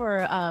believe,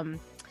 or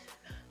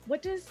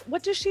what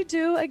does she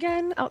do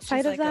again outside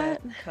She's of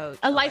like that?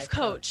 A life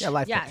coach. Yeah,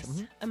 life yes,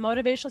 coach. a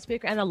motivational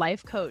speaker and a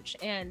life coach.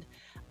 And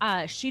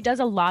she does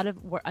a lot of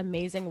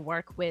amazing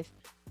work with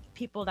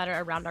people that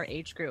are around our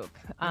age group,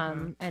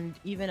 and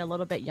even a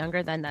little bit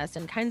younger than us,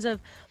 and kinds of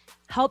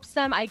helps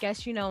them, I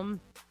guess, you know,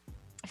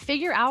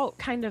 figure out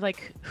kind of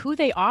like who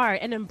they are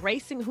and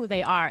embracing who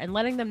they are and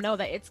letting them know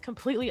that it's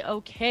completely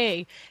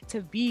okay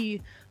to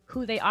be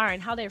who they are,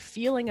 and how they're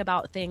feeling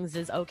about things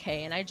is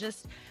okay. And I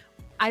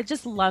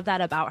just love that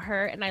about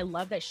her, and I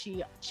love that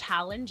she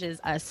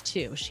challenges us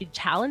too. She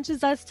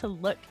challenges us to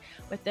look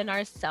within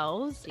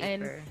ourselves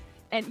Deeper.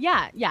 and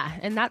yeah,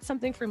 and that's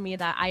something for me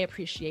that I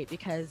appreciate,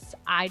 because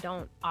I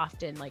don't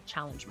often like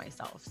challenge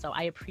myself. So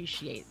I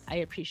appreciate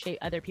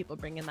other people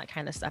bringing that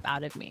kind of stuff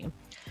out of me.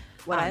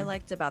 What I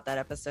liked about that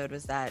episode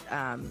was that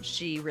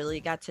she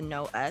really got to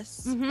know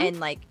us and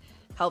like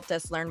helped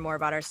us learn more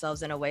about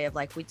ourselves in a way of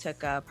like, we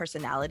took a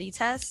personality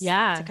test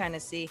to kind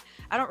of see.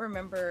 I don't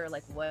remember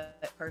like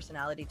what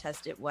personality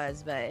test it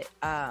was, but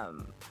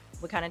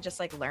we kind of just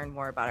like learned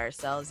more about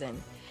ourselves,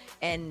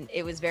 and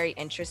it was very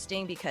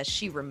interesting because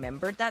she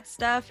remembered that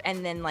stuff.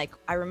 And then like,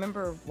 I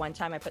remember one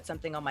time I put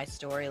something on my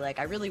story, like,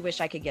 I really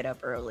wish I could get up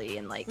early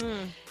and like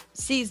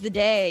seize the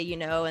day, you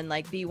know, and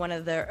like be one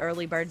of the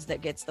early birds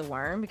that gets the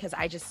worm, because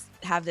I just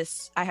have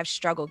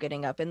struggle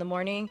getting up in the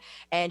morning.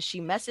 And she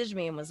messaged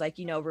me and was like,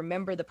 you know,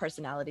 remember the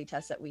personality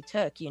test that we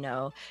took, you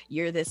know,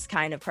 you're this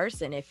kind of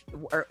person.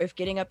 If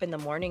getting up in the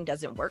morning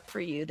doesn't work for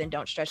you, then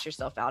don't stress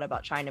yourself out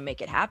about trying to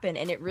make it happen.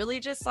 And it really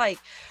just like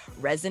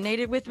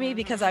resonated with me,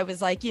 because I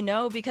was like, you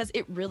know, because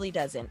it really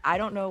doesn't. I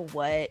don't know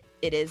what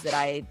it is that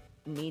I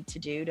need to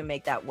do to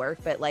make that work,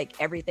 but like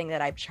everything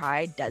that I've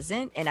tried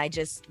doesn't. And I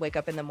just wake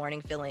up in the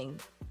morning feeling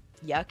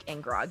yuck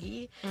and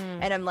groggy.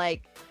 And I'm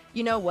like,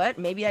 you know what?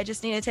 Maybe I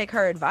just need to take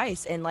her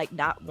advice and like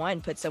not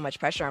put so much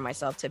pressure on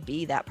myself to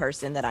be that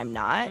person that I'm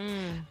not.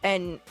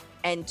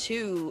 And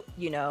two,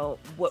 you know,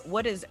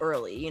 what is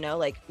early? You know,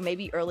 like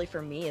maybe early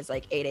for me is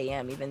like 8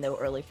 a.m., even though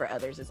early for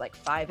others is like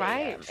 5 a.m.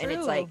 Right, and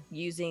it's like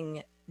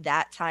using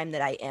that time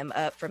that I am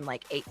up from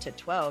like 8 to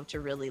 12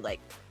 to really like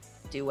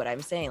do what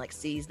I'm saying, like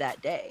seize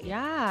that day.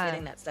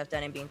 Getting that stuff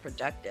done and being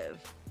productive.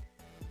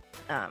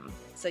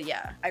 So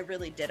yeah, I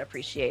really did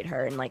appreciate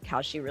her and like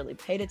how she really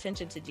paid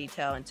attention to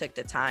detail and took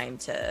the time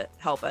to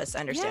help us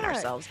understand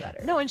ourselves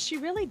better. No, and she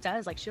really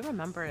does. Like, she'll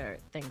remember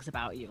things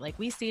about you. Like,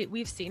 we've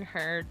seen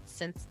her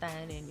since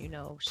then, and you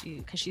know,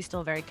 because she's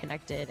still very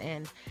connected,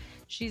 and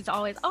she's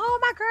always, oh,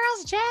 my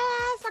girl's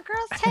Jazz, my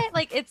girl's Tay.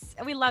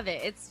 Like, we love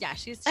it.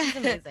 She's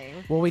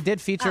amazing. Well, we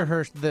did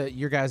feature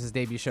your guys'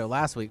 debut show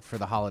last week for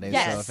the holidays.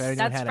 Yes, so if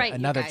anyone had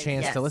another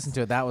chance to listen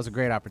to it, that was a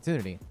great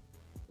opportunity.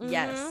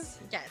 Yes.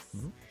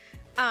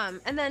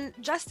 And then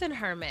Justin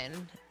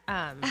Herman,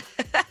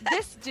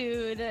 this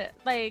dude,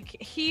 like,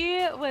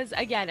 he was,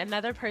 again,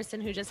 another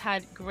person who just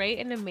had great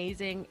and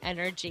amazing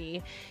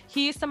energy.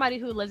 He's somebody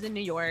who lives in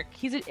New York.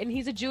 He's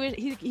a Jewish,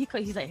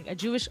 he's like a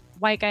Jewish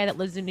white guy that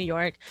lives in New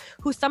York,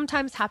 who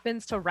sometimes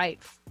happens to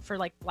write for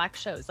like Black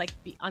shows, like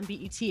on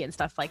BET and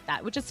stuff like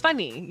that, which is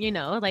funny, you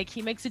know, like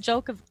he makes a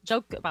joke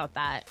about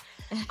that.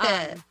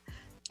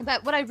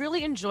 But what I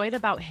really enjoyed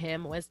about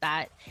him was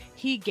that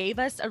he gave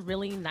us a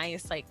really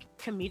nice, like,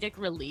 comedic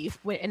relief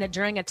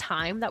during a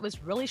time that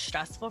was really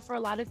stressful for a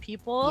lot of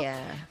people.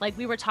 Like,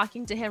 we were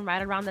talking to him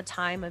right around the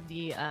time of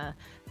the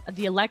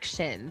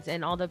elections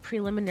and all the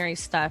preliminary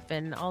stuff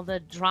and all the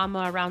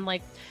drama around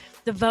like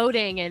the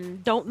voting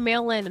and don't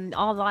mail in and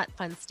all that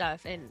fun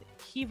stuff. And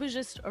he was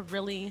just a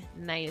really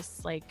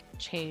nice like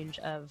change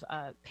of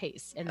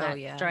pace in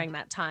that during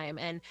that time.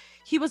 And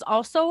he was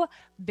also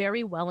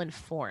very well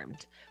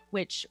informed,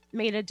 which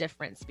made a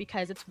difference,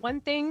 because it's one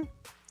thing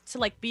to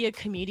like be a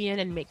comedian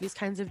and make these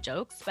kinds of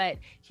jokes, but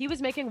he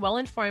was making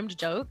well-informed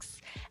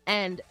jokes.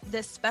 And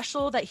this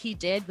special that he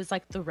did was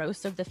like the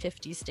roast of the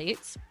 50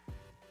 states.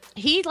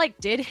 He like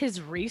did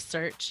his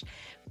research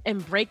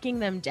and breaking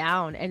them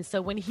down. And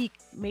so when he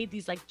made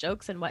these like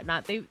jokes and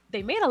whatnot,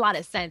 they made a lot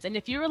of sense. And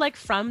if you were like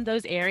from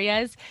those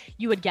areas,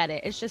 you would get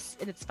it.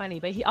 It's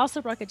funny, but he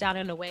also broke it down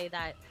in a way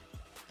that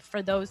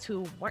for those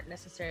who weren't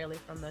necessarily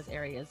from those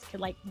areas could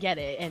like get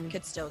it and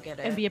could still get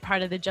it and be a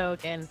part of the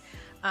joke. And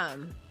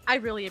I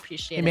really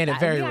appreciated it. Made that. It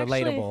very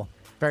relatable.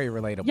 Very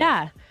relatable.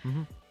 Yeah.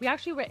 Mm-hmm. We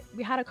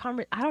had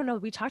I don't know,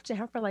 we talked to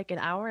him for like an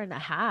hour and a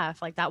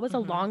half. Like that was a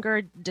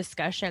longer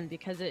discussion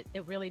because it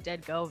really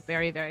did go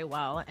very, very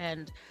well.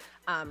 And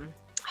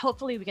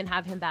hopefully we can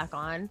have him back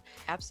on.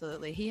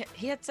 Absolutely.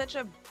 He had such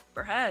a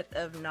breadth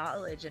of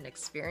knowledge and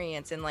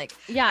experience, and like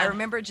I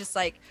remember just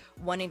like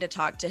wanting to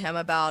talk to him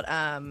about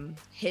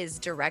his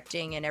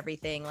directing and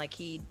everything. Like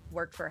he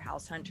worked for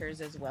House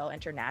Hunters as well,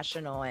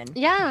 international, and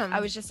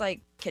I was just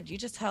like, could you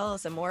just tell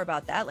us some more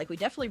about that? Like we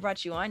definitely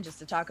brought you on just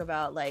to talk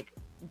about like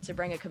to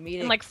bring a comedic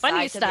and like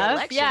funny side to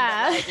stuff. The election,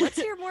 but, like, let's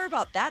hear more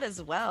about that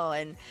as well.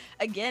 And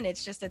again,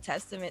 it's just a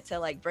testament to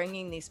like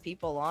bringing these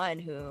people on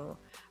who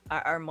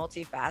are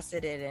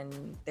multifaceted,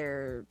 and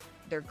they're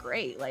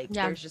great. Like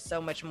there's just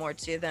so much more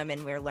to them,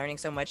 and we're learning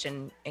so much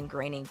and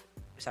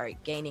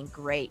gaining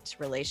great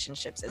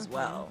relationships as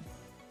well.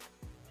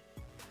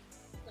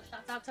 So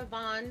shouts out to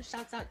Vaughn,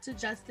 shouts out to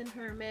Justin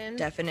Herman.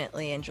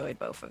 Definitely enjoyed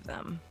both of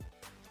them.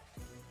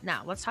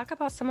 Now let's talk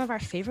about some of our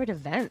favorite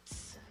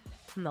events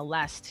from the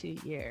last 2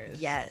 years.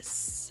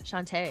 Yes.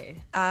 Shantae.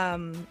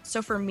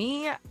 So for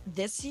me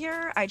this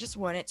year, I just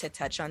wanted to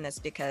touch on this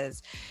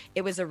because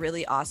it was a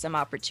really awesome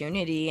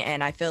opportunity,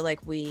 and I feel like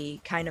we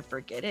kind of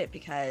forget it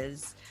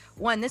because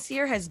one, this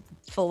year has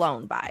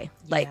flown by.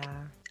 Like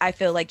I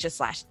feel like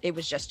it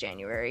was just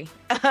January.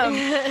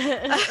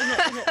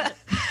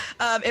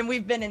 And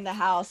we've been in the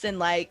house, and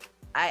like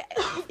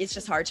it's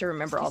just hard to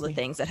remember all the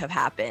things that have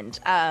happened.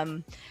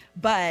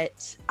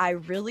 But I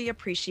really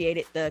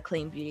appreciated the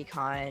Clean Beauty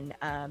Con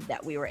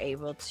that we were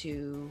able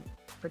to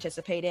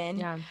participate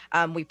in.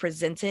 We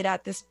presented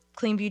at this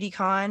Clean Beauty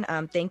Con.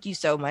 Thank you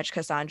so much,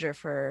 Cassandra,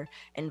 for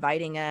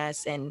inviting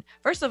us. And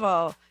first of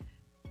all,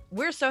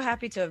 we're so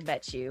happy to have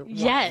met you.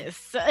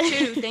 Yes.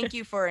 Two, thank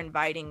you for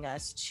inviting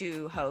us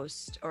to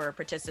host or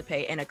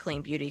participate in a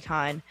Clean Beauty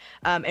Con.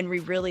 And we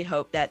really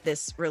hope that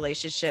this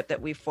relationship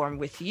that we formed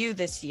with you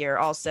this year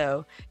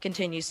also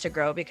continues to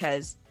grow,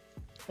 because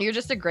you're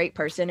just a great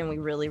person, and we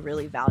really,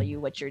 really value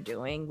what you're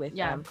doing with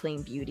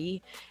Clean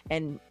Beauty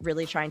and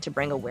really trying to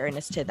bring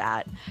awareness to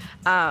that.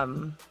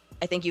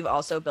 I think you've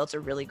also built a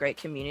really great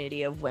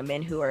community of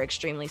women who are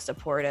extremely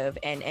supportive,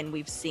 and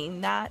we've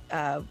seen that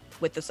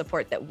with the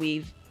support that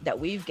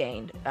we've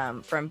gained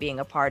from being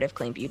a part of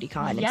Clean Beauty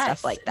Con and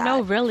stuff like that.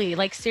 No, really,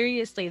 like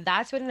seriously,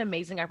 that's been an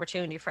amazing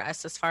opportunity for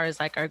us as far as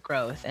like our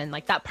growth, and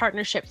like that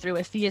partnership through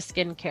Athea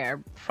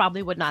Skincare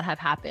probably would not have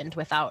happened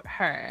without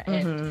her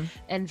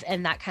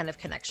and that kind of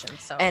connection.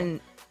 So and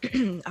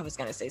I was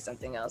gonna say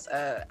something else.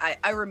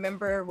 I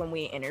remember when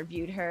we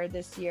interviewed her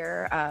this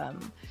year,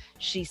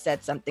 she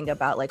said something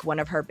about like one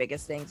of her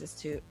biggest things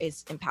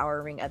is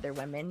empowering other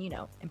women,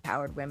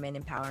 empowered women,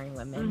 empowering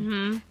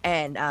women.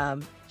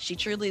 And she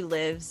truly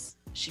lives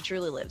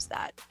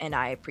that, and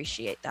I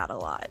appreciate that a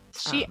lot.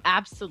 She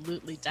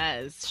absolutely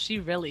does. She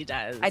really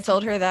does. I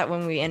told her that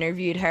when we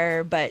interviewed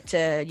her, but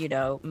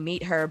to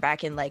meet her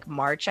back in like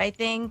March, I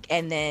think,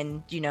 and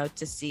then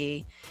to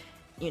see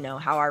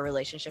how our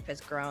relationship has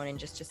grown, and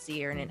just to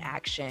see her in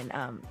action,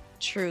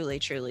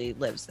 truly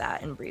lives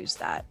that and breathes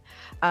that.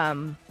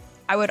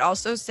 I would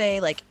also say,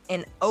 like,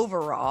 in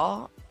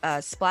overall,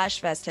 Splash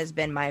Fest has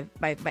been my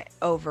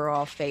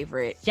overall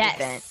favorite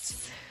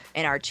event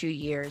in our 2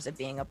 years of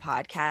being a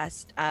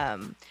podcast.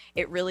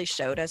 It really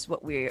showed us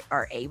what we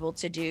are able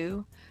to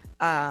do.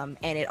 And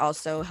it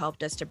also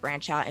helped us to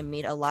branch out and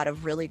meet a lot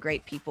of really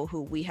great people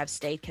who we have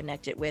stayed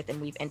connected with,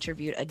 and we've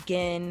interviewed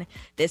again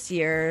this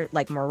year,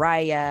 like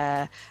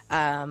Mariah.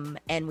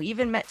 And we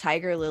even met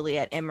Tiger Lily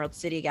at Emerald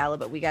City Gala,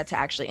 but we got to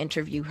actually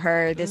interview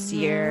her this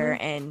year.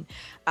 And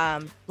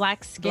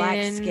Black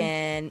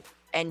Skin.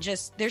 And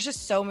there's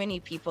just so many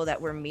people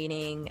that we're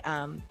meeting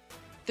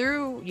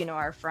through,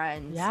 our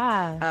friends.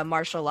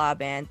 Martial Law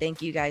Band.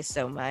 Thank you guys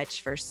so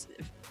much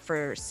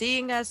for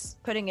seeing us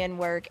putting in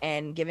work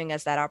and giving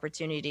us that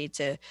opportunity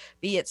to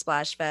be at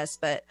Splash Fest,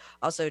 but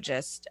also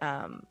just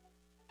I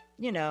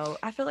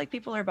feel like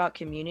people are about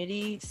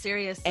community,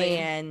 seriously,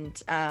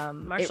 and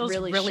Marshall's it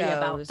really shows,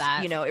 about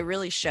that. It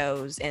really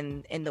shows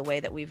in the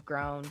way that we've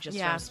grown just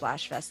from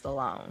Splash Fest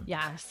alone.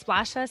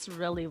 Splash Fest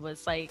really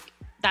was like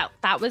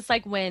that was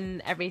like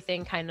when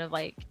everything kind of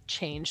like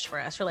changed for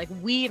us, or like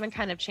we even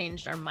kind of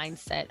changed our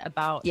mindset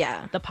about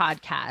the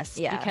podcast,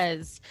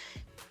 because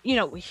you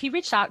know, he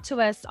reached out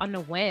to us on a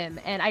whim,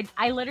 and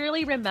I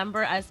literally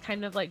remember us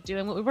kind of like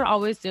doing what we were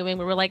always doing.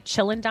 We were like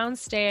chilling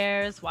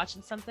downstairs,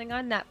 watching something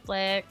on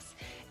Netflix,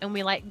 and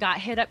we like got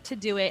hit up to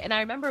do it. And I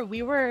remember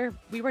we were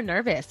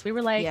nervous. We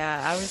were like,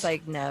 yeah, I was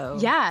like, no.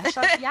 Yeah,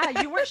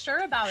 yeah, you weren't sure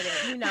about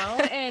it, you know?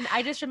 And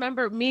I just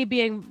remember me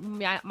being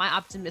my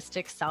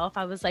optimistic self.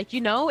 I was like,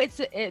 you know, it's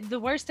the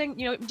worst thing,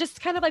 you know,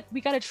 just kind of like,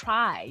 we got to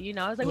try, you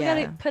know? I was like, we got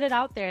to put it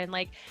out there. And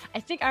like, I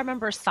think I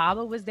remember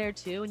Saba was there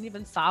too. And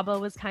even Saba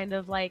was kind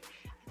of like,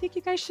 I think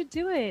you guys should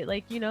do it.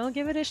 Like, you know,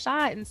 give it a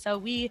shot. And so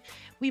we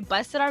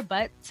busted our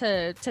butt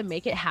to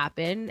make it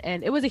happen.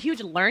 And it was a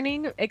huge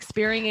learning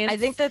experience. I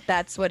think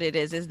that's what it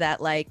is that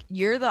like,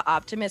 you're the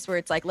optimist where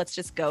it's like, let's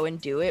just go and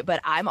do it.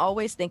 But I'm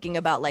always thinking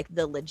about like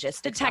the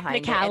logistics, the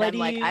technicality. Behind it. And I'm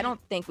like, I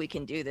don't think we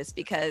can do this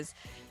because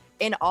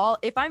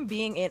if I'm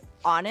being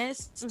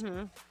honest,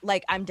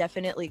 like I'm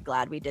definitely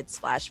glad we did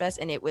Splash Fest,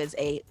 and it was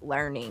a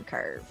learning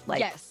curve.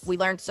 Like we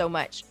learned so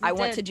much. I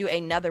want to do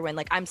another one.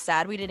 Like I'm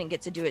sad we didn't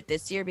get to do it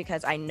this year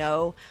because I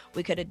know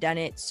we could have done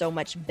it so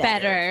much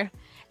better.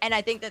 And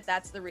I think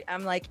that's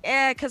I'm like,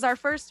 because our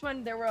first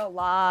one, there were a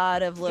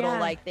lot of little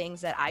like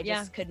things that I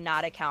just could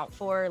not account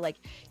for. Like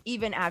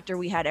even after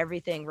we had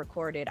everything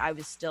recorded, I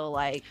was still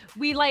like,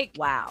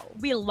 wow.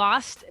 We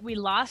lost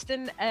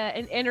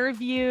an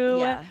interview.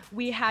 Yeah.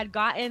 We had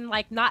gotten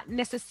like not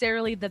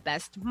necessarily the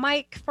best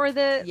mic for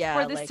the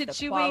like situation.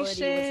 The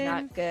quality was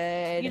not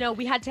good. You know,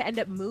 we had to end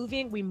up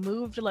moving. We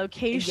moved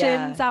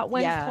locations at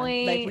one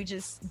point. Like we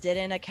just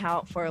didn't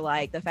account for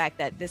like the fact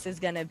that this is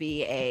gonna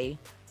be a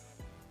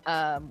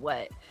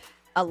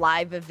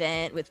live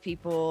event with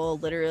people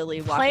literally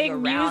walking playing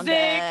around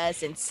music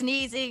us and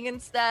sneezing and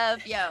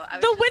stuff.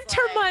 The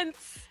winter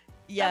months.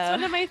 Yeah, that's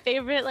one of my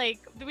favorite. Like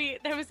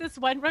there was this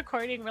one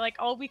recording where like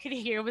all we could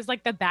hear was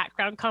like the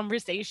background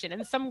conversation,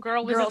 and some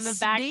girl was in the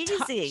back.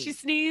 She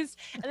sneezed,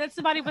 and then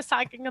somebody was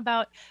talking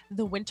about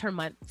the winter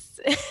months.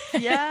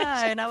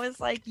 Yeah, and I was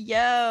like,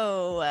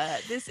 "Yo,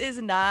 this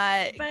is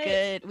not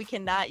good. We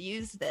cannot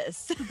use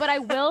this." But I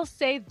will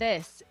say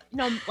this, you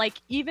know, like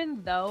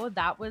even though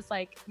that was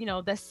like, you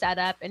know, the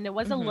setup, and it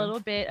was a little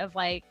bit of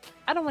like,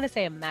 I don't want to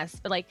say a mess,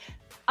 but like.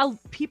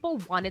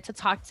 People wanted to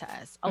talk to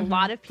us. A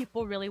lot of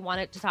people really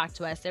wanted to talk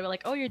to us. They were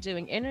like, oh, you're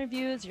doing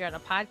interviews, you're on a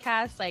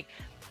podcast. Like,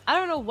 I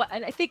don't know what,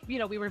 and I think, you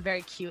know, we were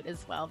very cute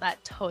as well.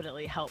 That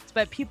totally helped.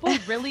 But people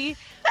really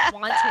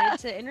wanted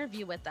to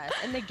interview with us.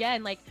 And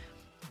again, like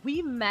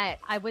we met,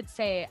 I would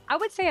say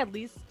at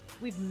least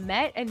we've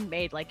met and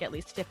made like at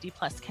least 50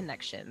 plus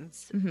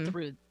connections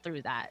through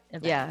that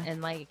event. Yeah.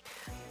 And like,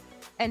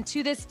 and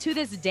to this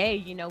day,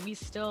 you know, we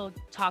still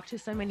talk to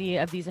so many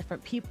of these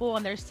different people,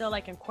 and they're still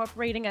like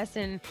incorporating us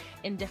in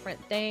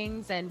different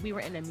things. And we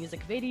were in a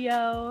music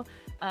video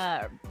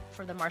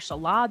for the martial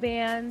law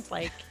band.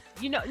 Like,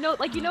 you know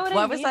what I mean?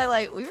 What was I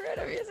like? We were in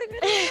a music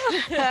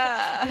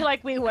video.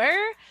 Like we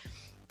were.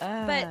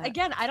 But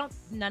again,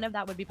 none of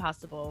that would be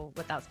possible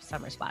without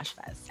Summer Splash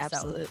Fest.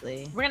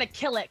 Absolutely. So we're gonna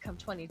kill it come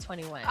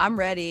 2021. I'm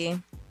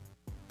ready.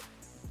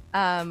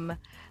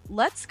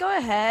 Let's go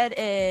ahead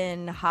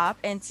and hop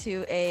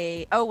into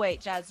oh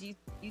wait, Jazz, you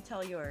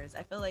tell yours.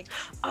 I feel like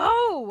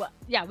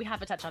yeah, we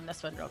have to touch on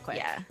this one real quick.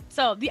 Yeah.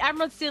 So the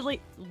Emerald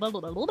City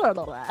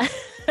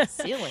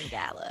Ceiling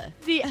Gala.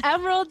 The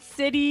Emerald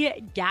City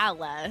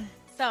Gala.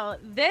 So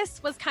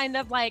this was kind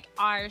of like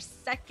our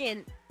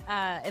second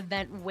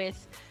event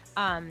with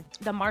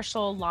the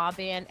martial law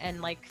band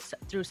and like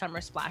through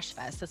Summer Splash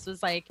Fest. This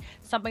was like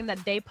something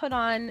that they put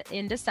on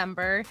in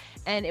December,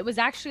 and it was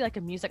actually like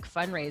a music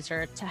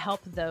fundraiser to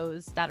help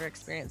those that are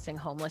experiencing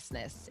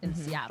homelessness in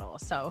Seattle.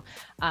 So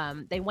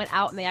they went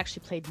out and they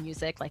actually played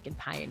music like in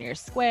Pioneer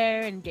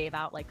Square and gave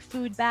out like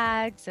food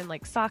bags and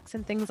like socks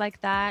and things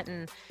like that,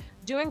 and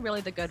doing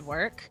really the good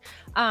work.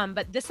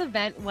 But this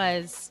event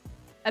was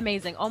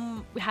amazing.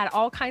 We had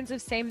all kinds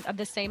of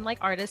the same like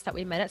artists that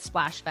we met at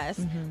Splash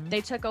Fest.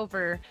 They took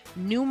over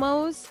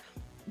Numos,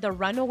 The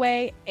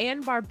Runaway,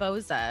 and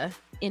Barboza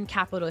in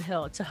Capitol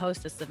Hill to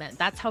host this event.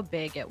 That's how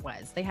big it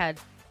was. They had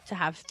to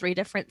have 3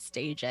 different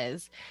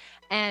stages,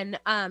 and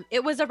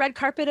it was a red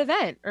carpet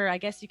event, or I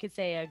guess you could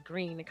say a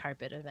green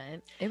carpet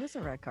event. It was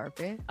a red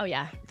carpet. Oh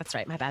yeah, that's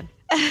right, my bad.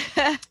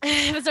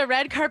 It was a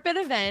red carpet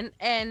event,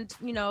 and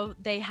you know,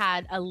 they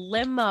had a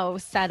limo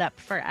set up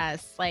for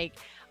us. Like,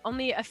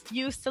 only a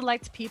few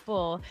select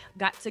people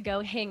got to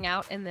go hang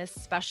out in this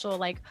special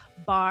like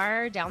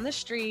bar down the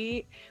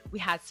street. We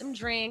had some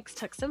drinks,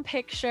 took some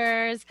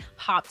pictures,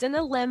 hopped in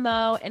a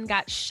limo, and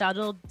got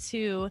shuttled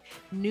to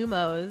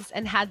Numos,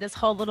 and had this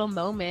whole little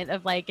moment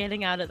of like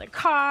getting out of the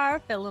car,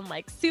 feeling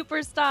like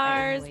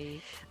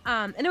superstars.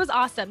 And it was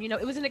awesome. You know,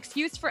 it was an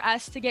excuse for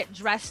us to get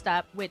dressed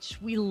up, which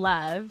we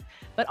love,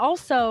 but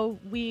also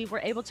we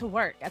were able to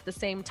work at the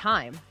same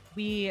time.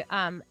 We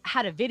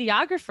had a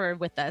videographer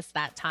with us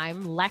that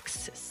time,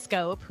 Lex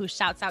Scope, who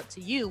shouts out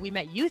to you. We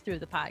met you through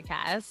the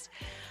podcast.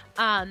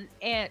 And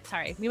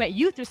sorry, we met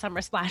you through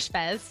Summer Splash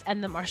Fest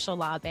and the Martial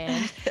Law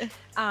Band.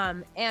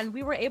 And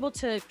we were able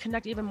to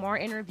conduct even more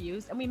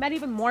interviews, and we met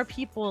even more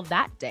people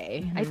that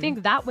day. I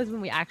think that was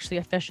when we actually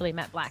officially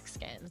met Black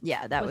Skin.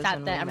 Yeah, that was at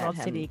when the we met Emerald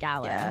him. City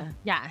Gala.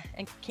 Yeah.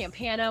 And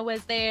Campana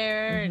was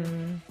there.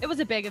 And it was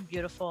a big and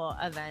beautiful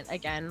event.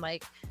 Again,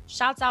 like,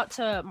 shouts out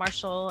to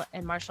Marshall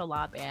and Martial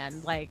Law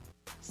Band. Like,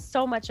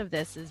 so much of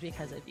this is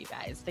because of you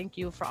guys. Thank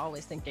you for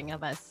always thinking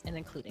of us and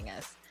including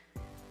us.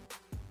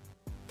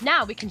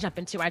 Now we can jump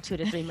into our 2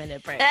 to 3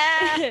 minute break.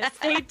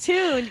 Stay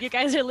tuned. You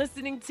guys are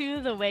listening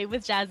to The Way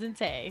with Jazz and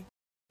Tay.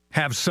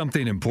 Have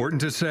something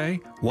important to say?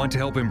 Want to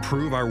help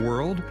improve our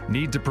world?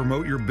 Need to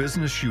promote your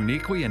business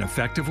uniquely and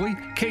effectively?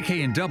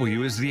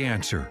 KKNW is the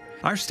answer.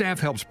 Our staff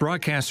helps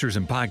broadcasters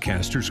and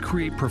podcasters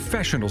create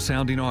professional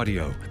sounding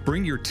audio.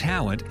 Bring your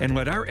talent and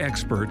let our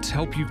experts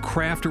help you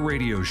craft a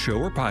radio show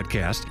or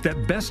podcast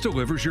that best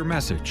delivers your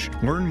message.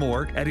 Learn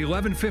more at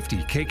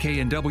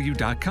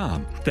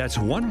 1150kknw.com. That's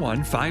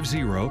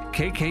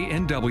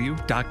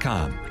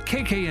 1150kknw.com.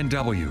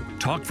 KKNW,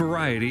 talk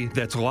variety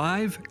that's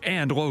live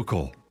and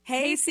local.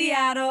 Hey,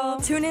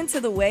 Seattle! Tune in to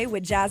The Way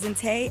with Jazz and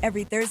Tay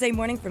every Thursday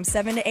morning from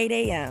 7 to 8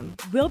 a.m.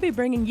 We'll be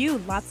bringing you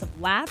lots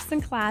of laughs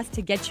and class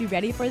to get you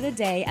ready for the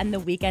day and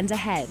the weekend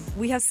ahead.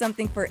 We have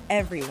something for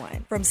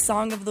everyone, from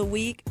Song of the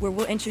Week, where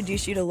we'll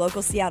introduce you to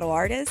local Seattle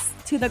artists,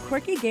 to the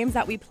quirky games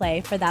that we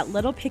play for that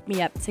little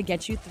pick-me-up to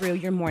get you through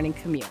your morning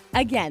commute.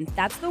 Again,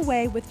 that's The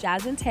Way with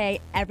Jazz and Tay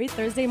every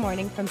Thursday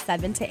morning from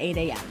 7 to 8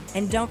 a.m.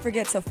 And don't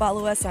forget to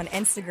follow us on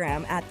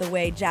Instagram at The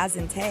Way Jazz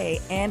and Tay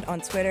and on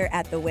Twitter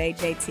at The Way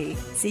JT.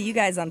 See you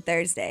guys on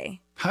Thursday.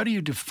 How do you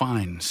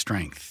define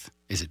strength?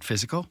 Is it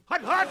physical?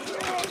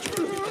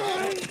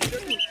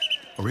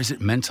 Or is it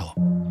mental?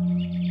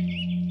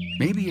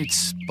 Maybe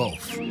it's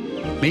both.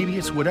 Maybe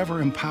it's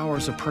whatever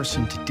empowers a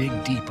person to dig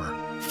deeper,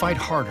 fight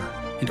harder,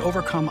 and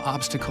overcome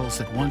obstacles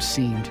that once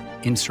seemed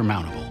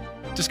insurmountable.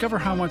 Discover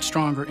how much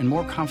stronger and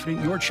more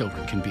confident your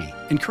children can be.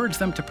 Encourage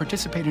them to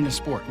participate in a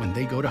sport when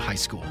they go to high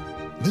school.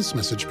 This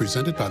message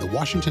presented by the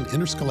Washington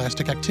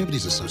Interscholastic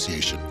Activities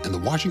Association and the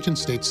Washington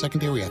State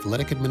Secondary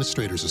Athletic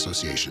Administrators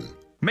Association.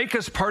 Make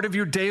us part of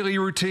your daily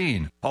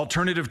routine.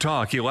 Alternative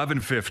Talk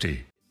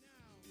 1150.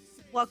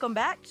 Welcome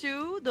back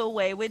to The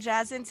Way with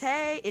Jazz and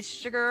Tay.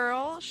 It's your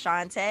girl,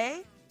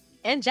 Shantae.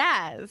 And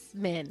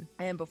Jasmine.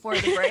 And before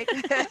the break,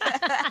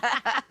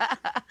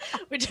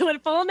 we're doing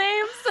full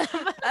names.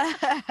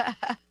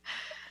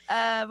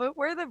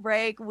 Before the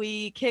break,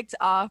 we kicked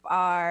off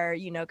our,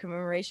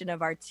 commemoration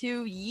of our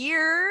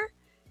 2-year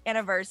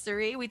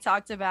anniversary. We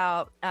talked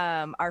about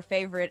our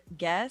favorite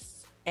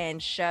guests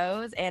and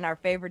shows and our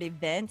favorite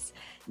events.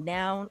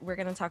 Now we're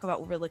going to talk about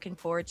what we're looking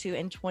forward to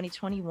in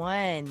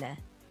 2021.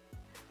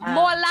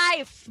 More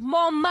life,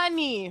 more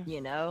money.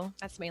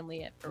 That's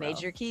mainly it.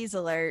 Major keys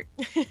alert.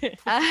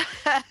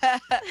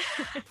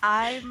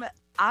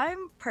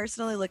 I'm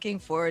personally looking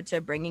forward to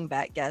bringing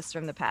back guests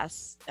from the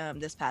past,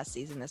 this past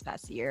season, this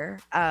past year.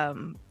 I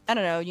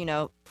don't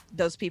know,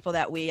 those people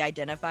that we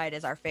identified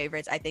as our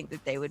favorites. I think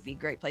that they would be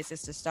great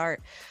places to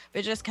start,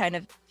 but just kind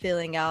of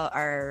filling out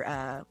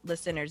our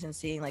listeners and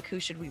seeing like who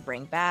should we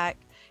bring back.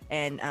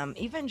 And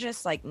even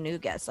just like new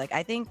guests. Like,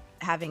 I think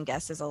having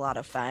guests is a lot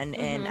of fun,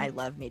 and I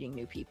love meeting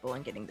new people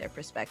and getting their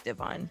perspective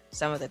on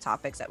some of the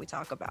topics that we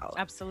talk about.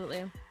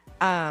 Absolutely.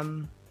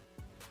 And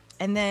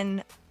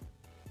then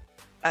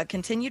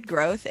continued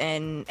growth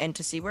and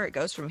to see where it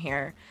goes from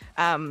here.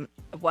 One,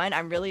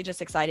 I'm really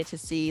just excited to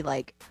see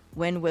like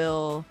when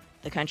will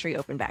the country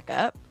open back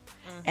up,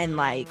 and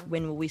like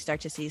when will we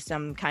start to see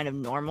some kind of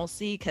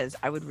normalcy? Because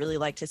I would really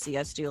like to see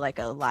us do like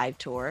a live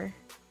tour,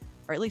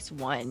 or at least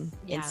one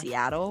in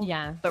Seattle.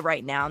 Yeah. But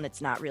right now,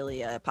 that's not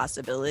really a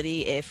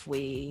possibility if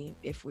we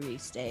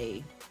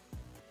stay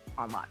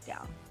on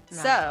lockdown.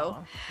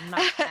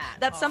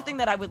 That's something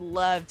that I would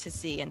love to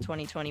see in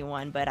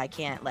 2021, but I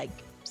can't like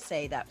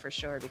say that for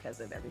sure because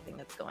of everything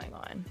that's going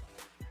on.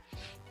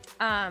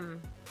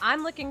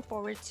 I'm looking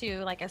forward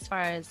to, like, as far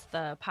as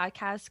the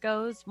podcast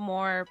goes,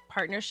 more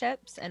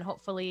partnerships and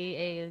hopefully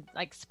a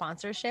like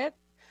sponsorship.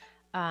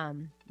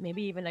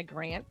 Maybe even a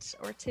grant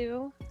or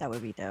two. That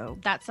would be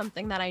dope. That's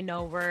something that I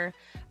know we're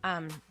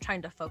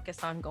trying to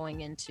focus on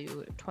going into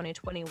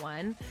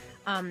 2021,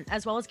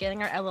 as well as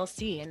getting our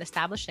LLC and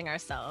establishing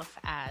ourselves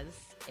as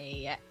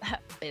a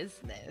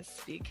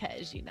business,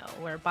 because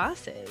we're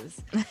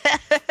bosses.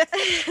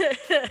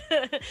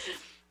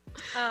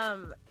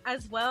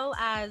 As well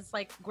as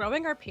like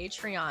growing our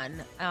Patreon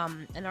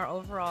and our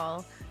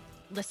overall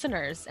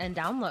listeners and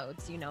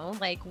downloads.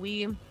 Like,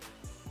 we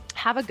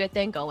have a good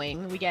thing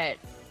going. We get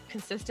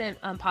consistent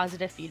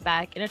positive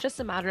feedback, and it's just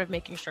a matter of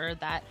making sure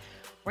that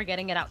we're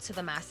getting it out to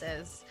the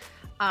masses.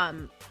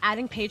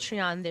 Adding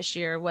Patreon this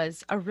year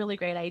was a really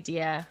great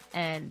idea,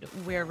 and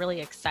we're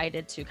really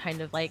excited to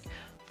kind of like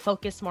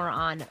focus more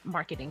on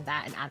marketing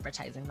that and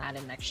advertising that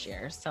in next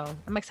year. So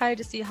I'm excited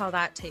to see how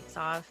that takes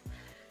off.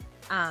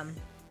 And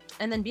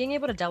then being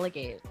able to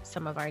delegate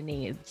some of our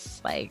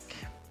needs, like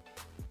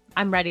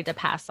I'm ready to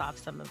pass off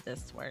some of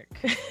this work.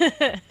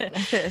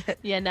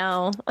 You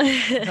know,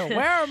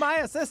 Where are my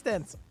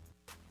assistants?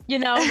 you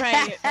know,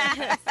 right?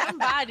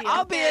 Somebody.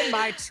 I'll be in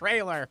my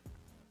trailer.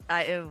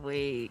 I am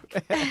weak.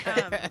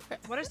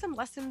 What are some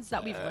lessons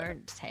that we've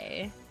learned,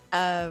 Tay?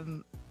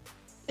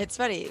 It's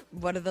funny.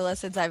 One of the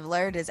lessons I've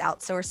learned is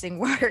outsourcing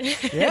work.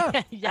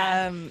 Yeah.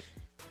 Yeah.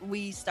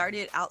 We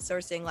started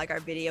outsourcing like our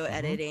video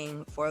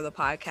editing for the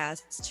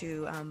podcast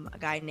to a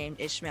guy named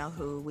Ishmael,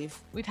 who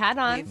we've had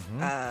on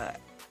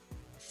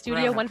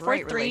Studio grown a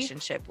great 143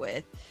 relationship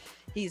with.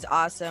 He's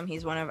awesome.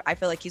 I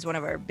feel like he's one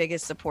of our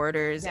biggest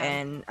supporters,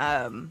 and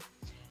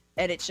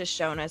it's just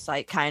shown us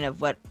like kind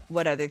of what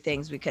other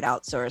things we could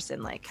outsource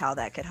and like how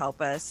that could help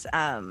us.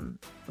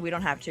 We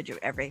don't have to do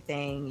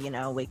everything, you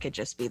know, we could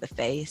just be the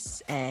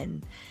face,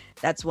 and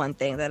that's one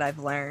thing that I've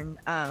learned.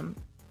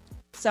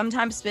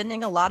 Sometimes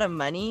spending a lot of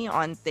money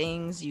on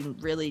things you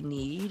really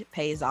need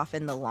pays off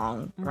in the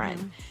long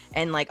run.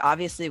 And like,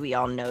 obviously we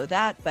all know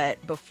that,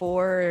 but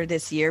before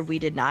this year, we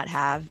did not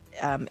have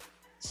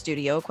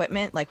studio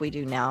equipment like we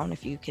do now. And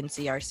if you can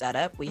see our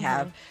setup, we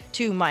have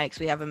 2 mics,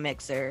 we have a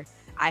mixer,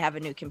 I have a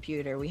new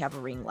computer, we have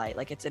a ring light.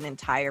 Like, it's an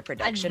entire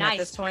production at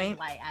this point.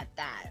 Light at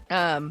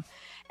that.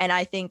 And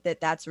I think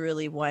that that's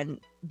really been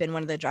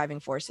one of the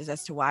driving forces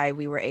as to why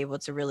we were able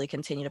to really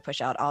continue to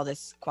push out all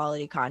this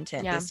quality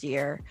content this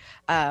year.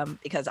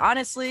 Because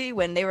honestly,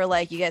 when they were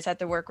like, you guys have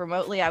to work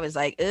remotely, I was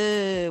like,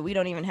 we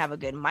don't even have a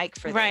good mic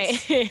for this.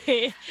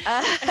 Right.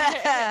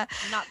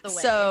 Not the way.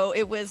 So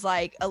it was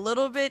like a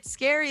little bit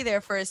scary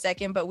there for a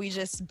second, but we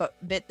just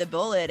bit the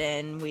bullet,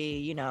 and we,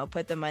 you know,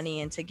 put the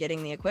money into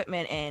getting the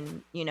equipment,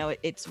 and, you know,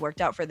 it's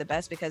worked out for the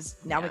best, because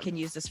now we can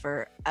use this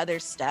for other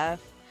stuff.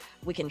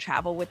 We can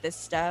travel with this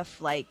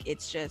stuff. Like,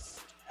 it's just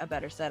a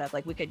better setup.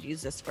 Like, we could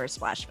use this for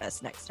Splash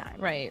Fest next time.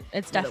 Right.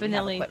 It's so that we have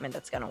definitely equipment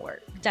that's gonna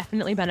work.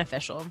 Definitely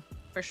beneficial,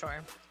 for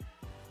sure.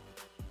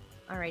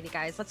 Alrighty,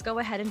 guys, let's go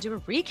ahead and do a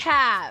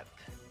recap.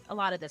 A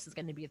lot of this is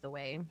going to be the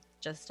way.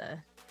 Just a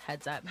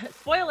heads up.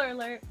 Spoiler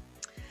alert.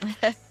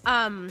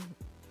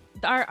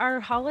 Our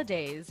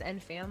holidays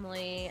and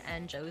family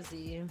and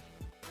Josie.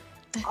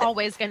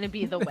 Always going to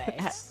be the way.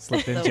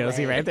 Slipped in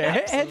Josie right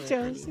there.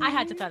 Absolutely. Josie. I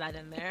had to throw that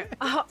in there.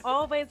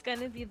 Always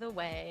going to be the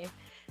way.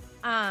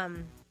 Our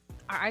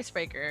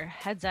icebreaker,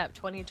 heads up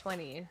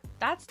 2020.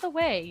 That's the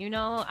way. You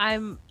know, I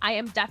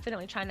am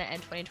definitely trying to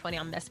end 2020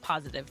 on this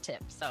positive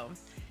tip. So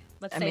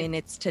let's say, I mean,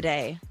 it's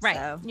today. right.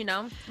 So. You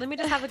know, let me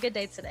just have a good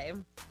day today.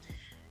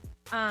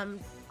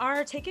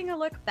 Our taking a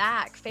look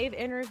back, fave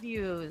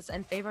interviews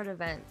and favorite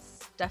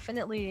events.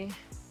 Definitely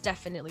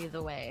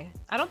the way.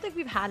 I don't think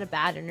we've had a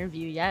bad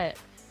interview yet.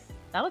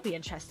 That would be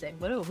interesting.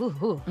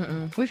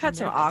 We've had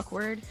some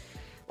awkward,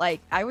 like,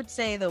 I would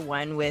say the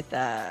one with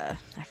I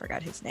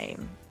forgot his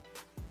name.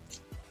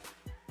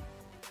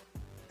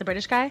 The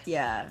British guy?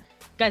 Yeah.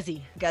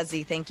 Guzzy,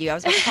 thank you. I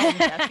was going to call him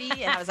Duffy,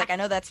 and I was like, I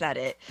know that's not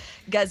it.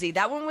 Guzzy,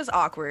 that one was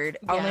awkward,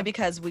 only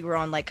because we were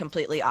on like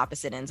completely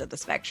opposite ends of the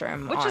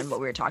spectrum on what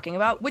we were talking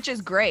about, which is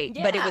great,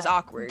 but it was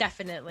awkward.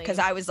 Definitely. Because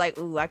I was like,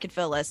 ooh, I could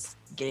feel us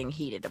getting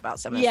heated about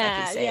some of the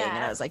stuff he's saying,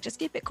 and I was like, just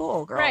keep it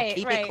cool, girl.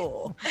 Keep it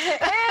cool.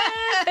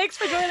 Thanks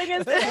for joining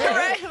us.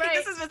 right.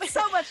 This has been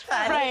so much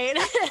fun. Right.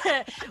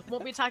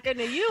 Won't be talking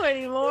to you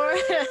anymore.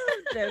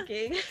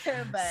 Joking.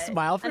 But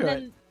Smile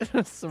through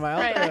it.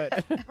 Smile through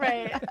it.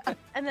 Right.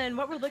 And then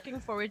what we're looking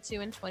forward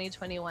to in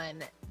 2021,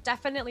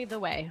 definitely the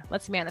way.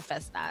 Let's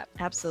manifest that.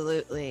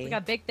 Absolutely. We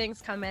got big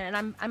things coming,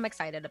 and I'm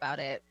excited about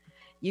it.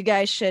 You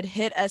guys should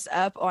hit us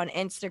up on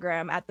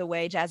Instagram at The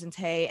Way Jazz and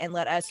Tay, and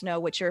let us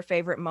know what your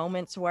favorite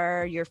moments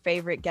were, your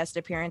favorite guest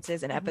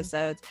appearances and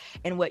episodes,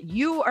 and what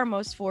you are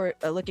most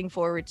looking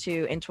forward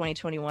to in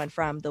 2021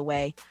 from The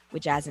Way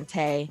with Jazz and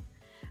Tay.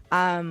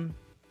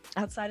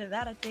 Outside of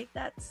that, I think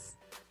that's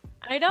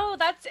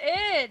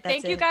it.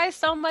 Thank you guys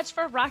so much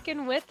for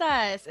rocking with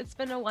us. It's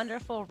been a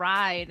wonderful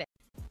ride.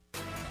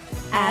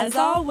 As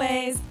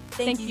always,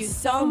 thank you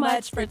so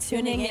much for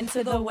tuning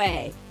into The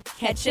Way.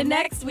 Catch you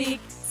next week,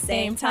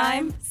 same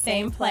time,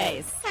 same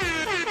place.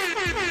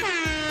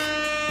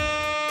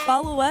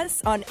 Follow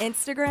us on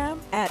Instagram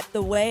at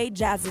The Way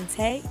Jazz and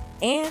Tay,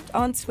 and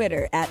on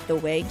Twitter at The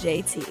Way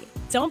JT.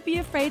 Don't be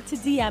afraid to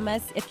DM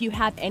us if you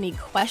have any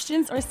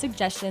questions or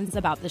suggestions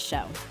about the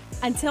show.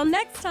 Until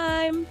next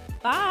time,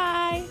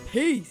 bye.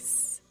 Peace.